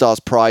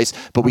PokerStars prize,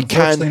 but we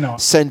can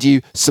send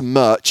you some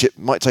merch. It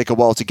might take a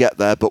while to get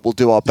there, but we'll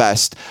do our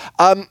best.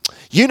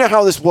 You know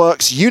how this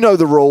works. You know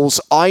the rules.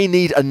 I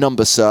need a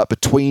number, sir,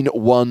 between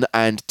 1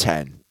 and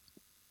 10.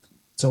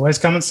 It's always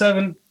coming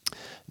 7.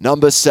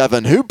 Number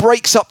 7. Who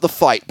breaks up the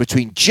fight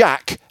between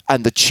Jack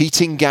and the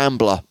cheating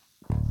gambler?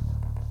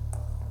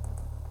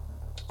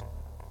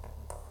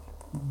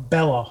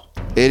 Bella.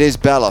 It is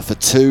Bella for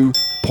 2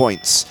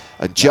 points.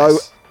 And Joe,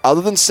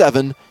 other than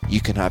 7,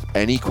 you can have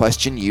any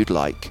question you'd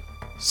like.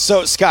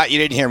 So, Scott, you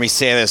didn't hear me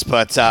say this,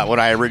 but when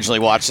I originally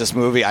watched this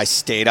movie, I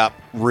stayed up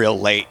real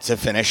late to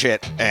finish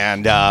it,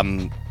 and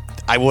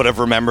I would have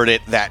remembered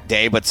it that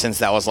day, but since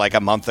that was like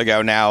a month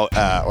ago now,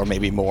 or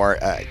maybe more,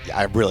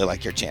 I really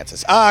like your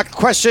chances.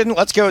 Question,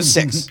 let's go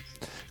 6.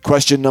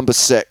 Question number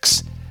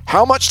 6.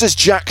 How much does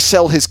Jack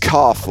sell his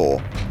car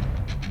for?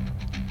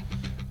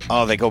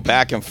 Oh, they go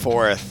back and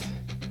forth.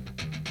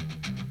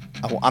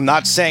 I'm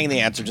not saying the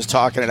answer, just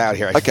talking it out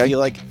here. I feel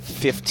like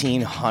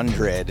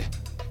 1,500.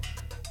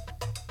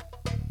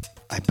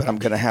 But I'm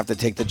going to have to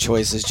take the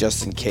choices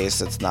just in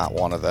case it's not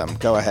one of them.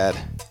 Go ahead.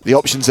 The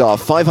options are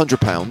 £500,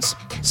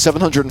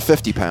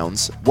 £750,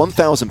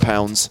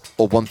 £1,000,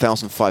 or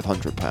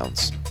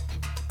 £1,500.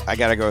 I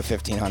got to go with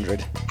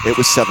 1,500. It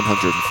was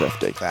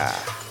 750.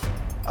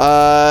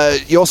 Ah.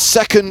 Your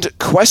second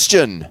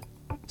question.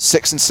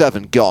 6 and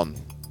 7, gone.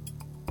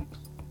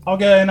 I'll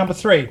go number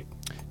 3.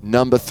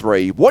 Number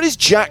 3. What is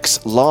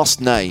Jack's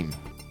last name?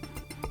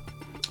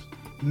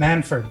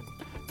 Manford.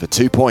 For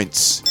 2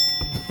 points.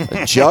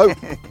 And Joe,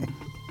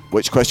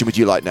 which question would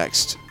you like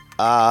next?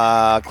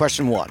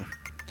 Question 1.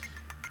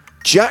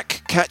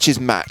 Jack catches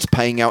Matt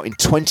paying out in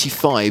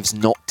 25s,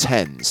 not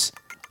 10s.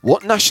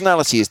 What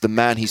nationality is the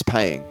man he's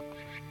paying?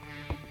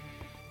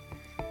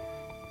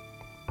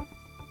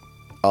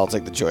 I'll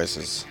take the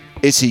choices.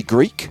 Is he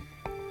Greek,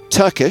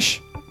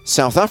 Turkish,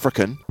 South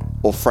African,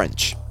 or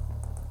French?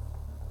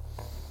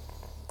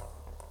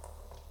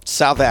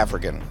 South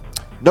African.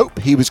 Nope,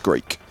 he was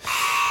Greek.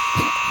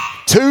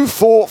 2,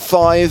 4,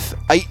 5,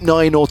 8,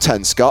 9, or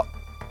 10, Scott?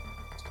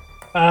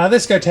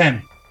 Let's go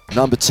 10.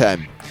 Number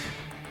 10.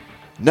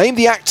 Name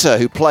the actor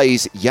who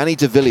plays Yanni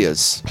de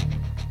Villiers.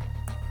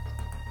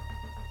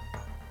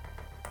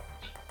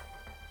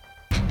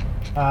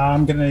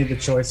 I'm going to need the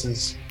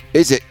choices.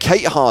 Is it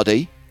Kate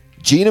Hardy,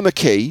 Gina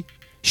McKee,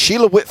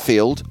 Sheila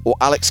Whitfield, or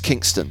Alex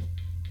Kingston?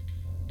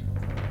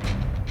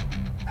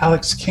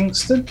 Alex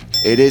Kingston?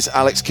 It is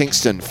Alex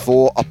Kingston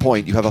for a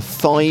point. You have a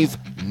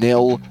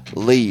 5-0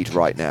 lead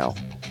right now.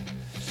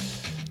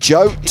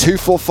 Joe, 2,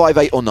 4, 5,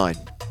 8, or 9?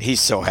 He's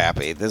so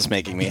happy. This is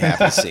making me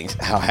happy seeing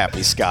how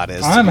happy Scott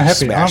is. I'm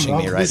happy. Smashing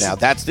me right now.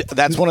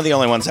 That's one of the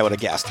only ones I would have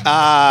guessed.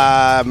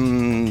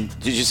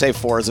 Did you say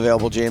 4 is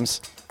available,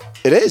 James?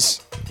 It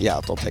is. Yeah,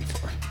 I'll take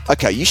 4.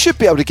 Okay, you should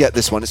be able to get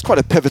this one. It's quite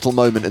a pivotal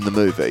moment in the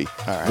movie.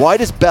 All right. Why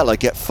does Bella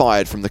get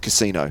fired from the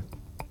casino?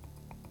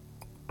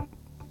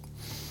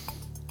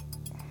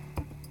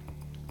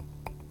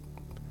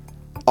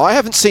 I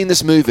haven't seen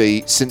this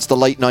movie since the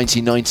late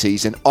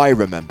 1990s, and I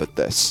remembered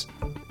this.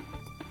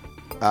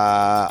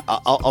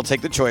 I'll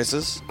take the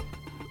choices.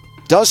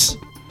 Does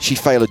she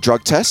fail a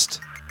drug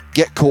test,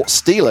 get caught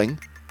stealing,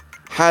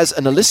 has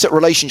an illicit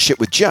relationship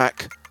with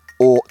Jack,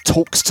 or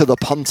talks to the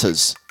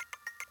punters?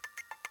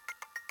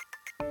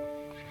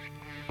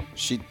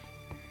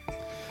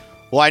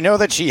 Well, I know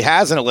that she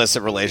has an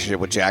illicit relationship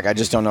with Jack. I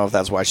just don't know if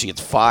that's why she gets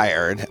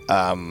fired.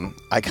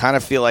 I kind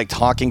of feel like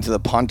talking to the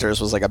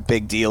punters was like a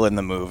big deal in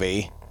the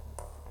movie.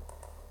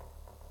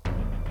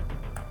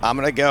 I'm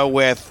going to go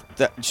with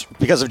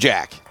because of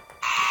Jack.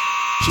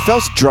 She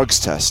fails a drugs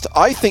test.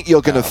 I think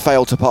you're going to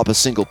fail to put up a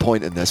single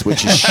point in this,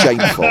 which is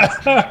shameful.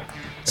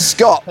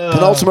 Scott,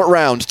 penultimate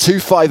round, 2,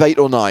 5, 8,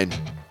 or 9?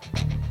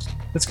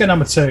 Let's go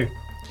number 2.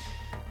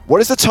 What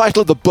is the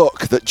title of the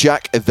book that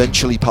Jack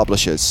eventually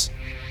publishes?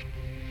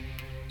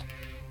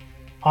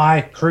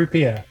 I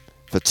Croupier.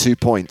 For 2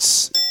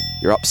 points.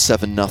 You're up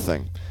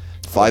 7-0.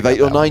 5,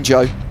 8, or 9,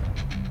 Joe?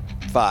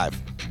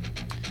 5.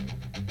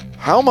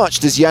 How much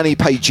does Yanni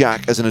pay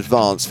Jack as an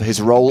advance for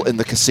his role in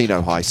the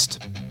casino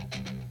heist?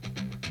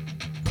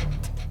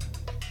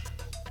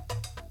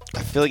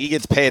 I feel like he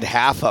gets paid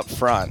half up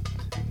front.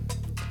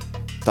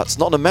 That's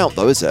not an amount,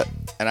 though, is it?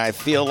 And I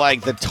feel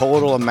like the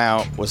total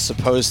amount was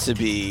supposed to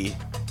be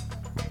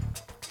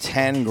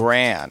 10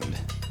 grand.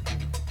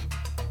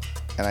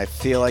 And I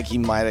feel like he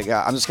might have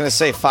got, I'm just going to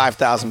say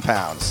 5,000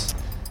 pounds.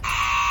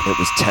 It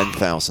was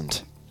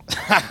 10,000.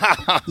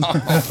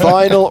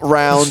 Final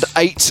round,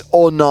 8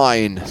 or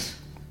 9.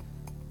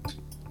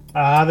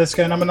 Let's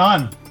go number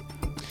 9.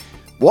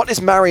 What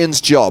is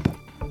Marion's job?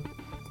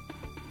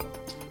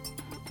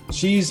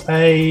 She's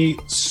a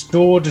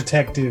store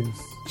detective.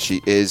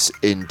 She is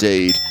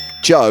indeed.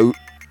 Joe,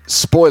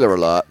 spoiler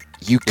alert,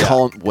 you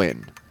can't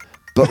win.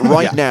 But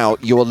right now,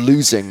 you're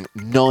losing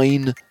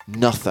 9-0.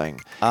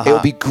 It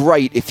would be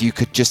great if you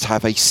could just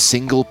have a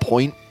single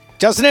point.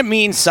 Doesn't it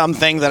mean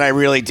something that I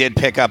really did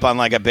pick up on,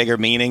 like, a bigger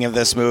meaning of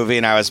this movie,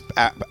 and I was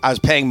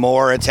paying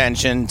more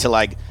attention to,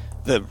 like,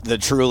 the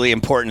truly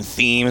important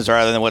themes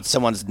rather than what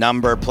someone's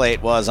number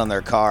plate was on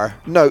their car?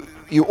 No,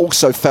 you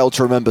also failed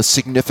to remember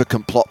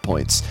significant plot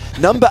points.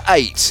 Number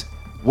 8.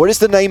 What is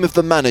the name of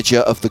the manager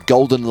of the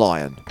Golden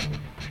Lion?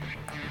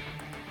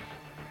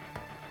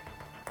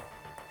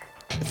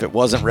 If it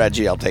wasn't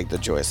Reggie, I'll take the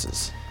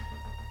choices.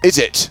 Is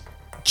it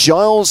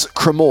Giles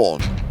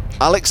Cremorne,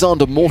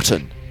 Alexander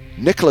Morton,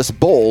 Nicholas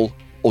Ball,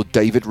 or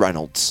David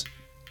Reynolds?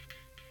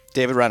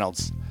 David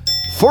Reynolds.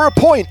 For a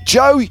point,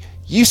 Joe,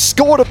 you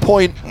scored a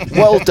point.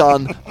 Well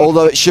done.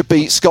 Although it should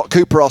be Scott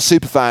Cooper, our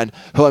superfan,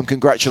 who I'm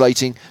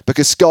congratulating,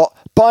 because Scott,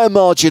 by a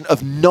margin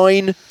of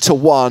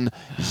 9-1,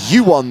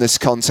 you won this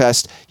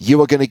contest.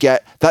 You are going to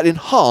get that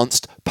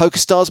enhanced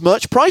PokerStars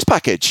merch prize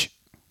package.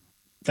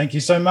 Thank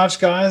you so much,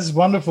 guys.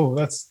 Wonderful.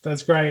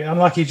 That's great.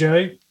 Unlucky,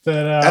 Joe,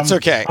 but that's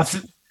okay.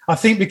 I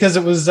think because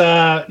it was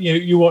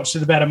you watched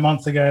it about a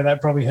month ago,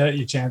 that probably hurt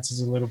your chances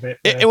a little bit.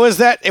 It was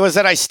that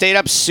I stayed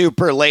up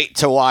super late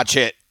to watch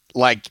it,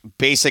 like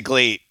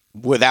basically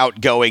without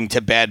going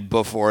to bed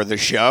before the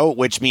show,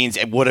 which means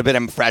it would have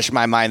been fresh in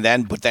my mind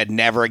then, but then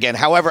never again.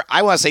 However,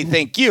 I want to say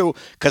thank you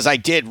because I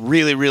did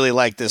really, really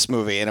like this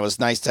movie, and it was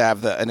nice to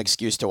have an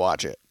excuse to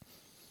watch it.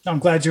 I'm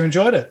glad you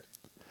enjoyed it.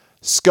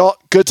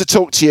 Scott, good to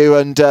talk to you,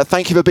 and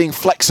thank you for being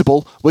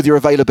flexible with your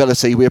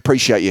availability. We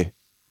appreciate you.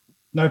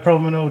 No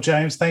problem at all,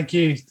 James. Thank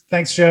you.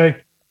 Thanks, Joe.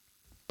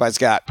 Bye,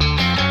 Scott.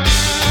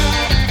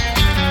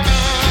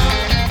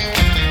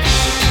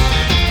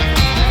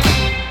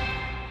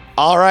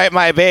 All right,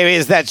 my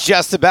babies, that's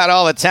just about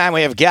all the time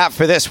we have got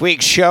for this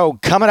week's show.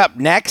 Coming up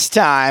next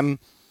time,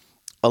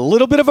 a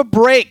little bit of a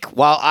break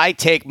while I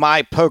take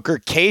my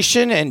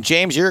pokercation. And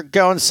James, you're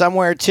going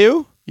somewhere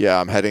too? Yeah,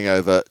 I'm heading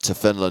over to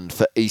Finland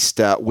for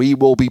Easter. We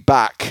will be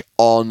back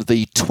on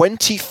the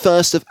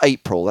 21st of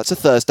April. That's a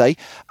Thursday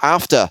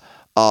after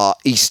our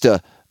Easter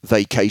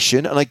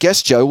vacation. And I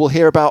guess, Joe, we'll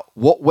hear about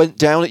what went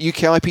down at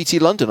UKIPT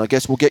London. I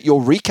guess we'll get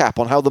your recap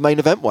on how the main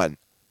event went.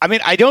 I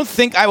mean, I don't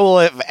think I will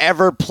have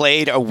ever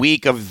played a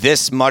week of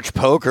this much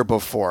poker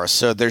before,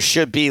 so there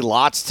should be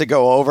lots to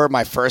go over.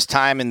 My first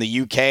time in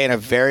the UK in a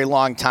very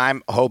long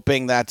time,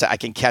 hoping that I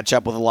can catch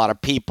up with a lot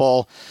of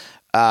people.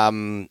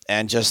 And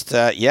just,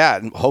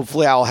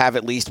 hopefully I'll have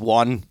at least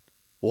one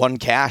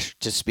cash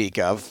to speak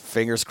of.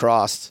 Fingers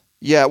crossed.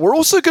 Yeah, we're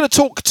also going to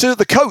talk to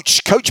the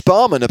coach, Coach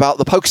Barman, about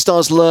the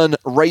PokerStars Learn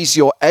Raise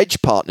Your Edge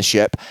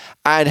partnership.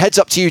 And heads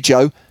up to you,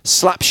 Joe,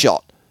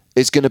 Slapshot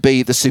is going to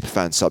be the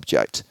superfan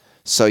subject.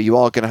 So you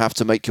are going to have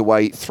to make your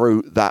way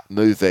through that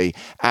movie.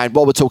 And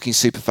while we're talking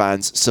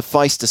superfans,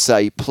 suffice to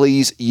say,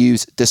 please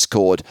use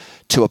Discord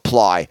to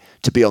apply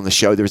to be on the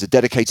show. There is a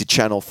dedicated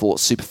channel for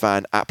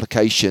superfan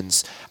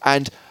applications.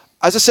 And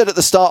as I said at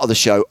the start of the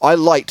show, I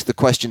liked the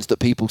questions that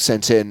people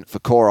sent in for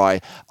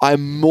Korai.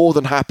 I'm more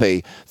than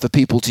happy for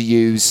people to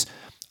use,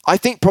 I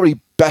think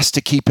probably best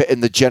to keep it in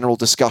the general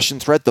discussion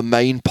thread, the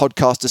main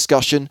podcast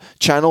discussion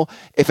channel,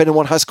 if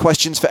anyone has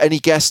questions for any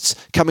guests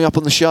coming up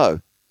on the show.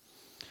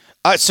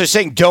 So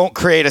saying don't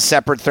create a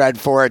separate thread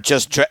for it,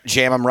 just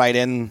jam them right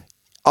in?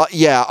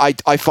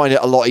 I find it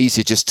a lot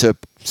easier just to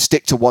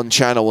stick to one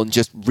channel and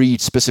just read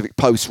specific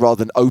posts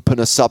rather than open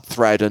a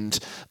sub-thread and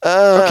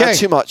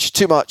too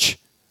much.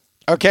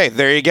 Okay,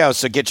 there you go.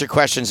 So get your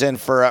questions in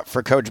for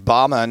Coach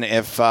Bauman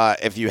if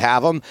you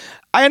have them.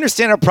 I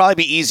understand it'll probably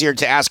be easier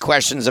to ask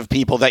questions of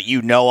people that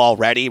you know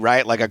already,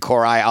 right? Like a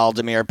Korai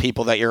Aldemir,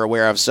 people that you're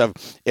aware of. So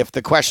if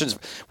the questions,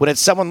 when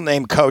it's someone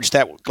named Coach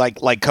that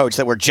like Coach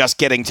that we're just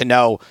getting to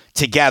know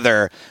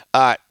together,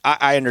 I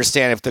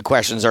understand if the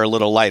questions are a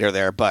little lighter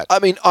there. But I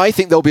mean, I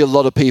think there'll be a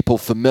lot of people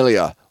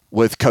familiar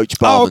with Coach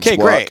Barman's work.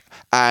 Great.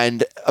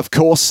 And of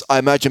course, I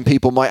imagine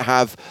people might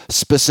have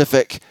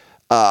specific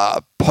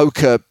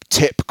poker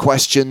tip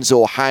questions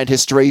or hand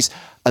histories.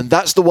 And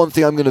that's the one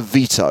thing I'm going to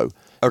veto.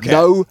 Okay.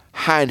 No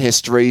hand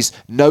histories,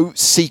 no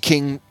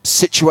seeking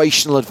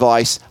situational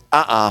advice.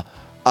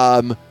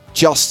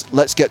 Just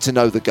let's get to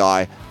know the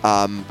guy.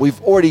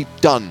 We've already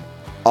done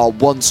our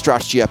one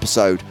strategy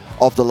episode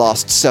of the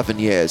last 7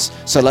 years.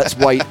 So let's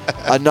wait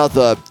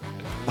another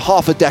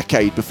half a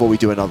decade before we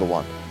do another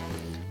one.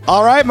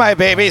 All right, my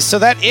babies. So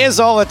that is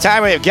all the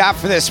time we've got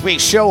for this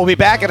week's show. We'll be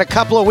back in a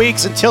couple of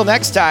weeks. Until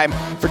next time,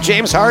 for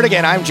James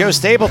Hardigan, I'm Joe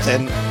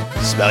Stapleton.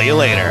 Smell you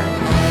later.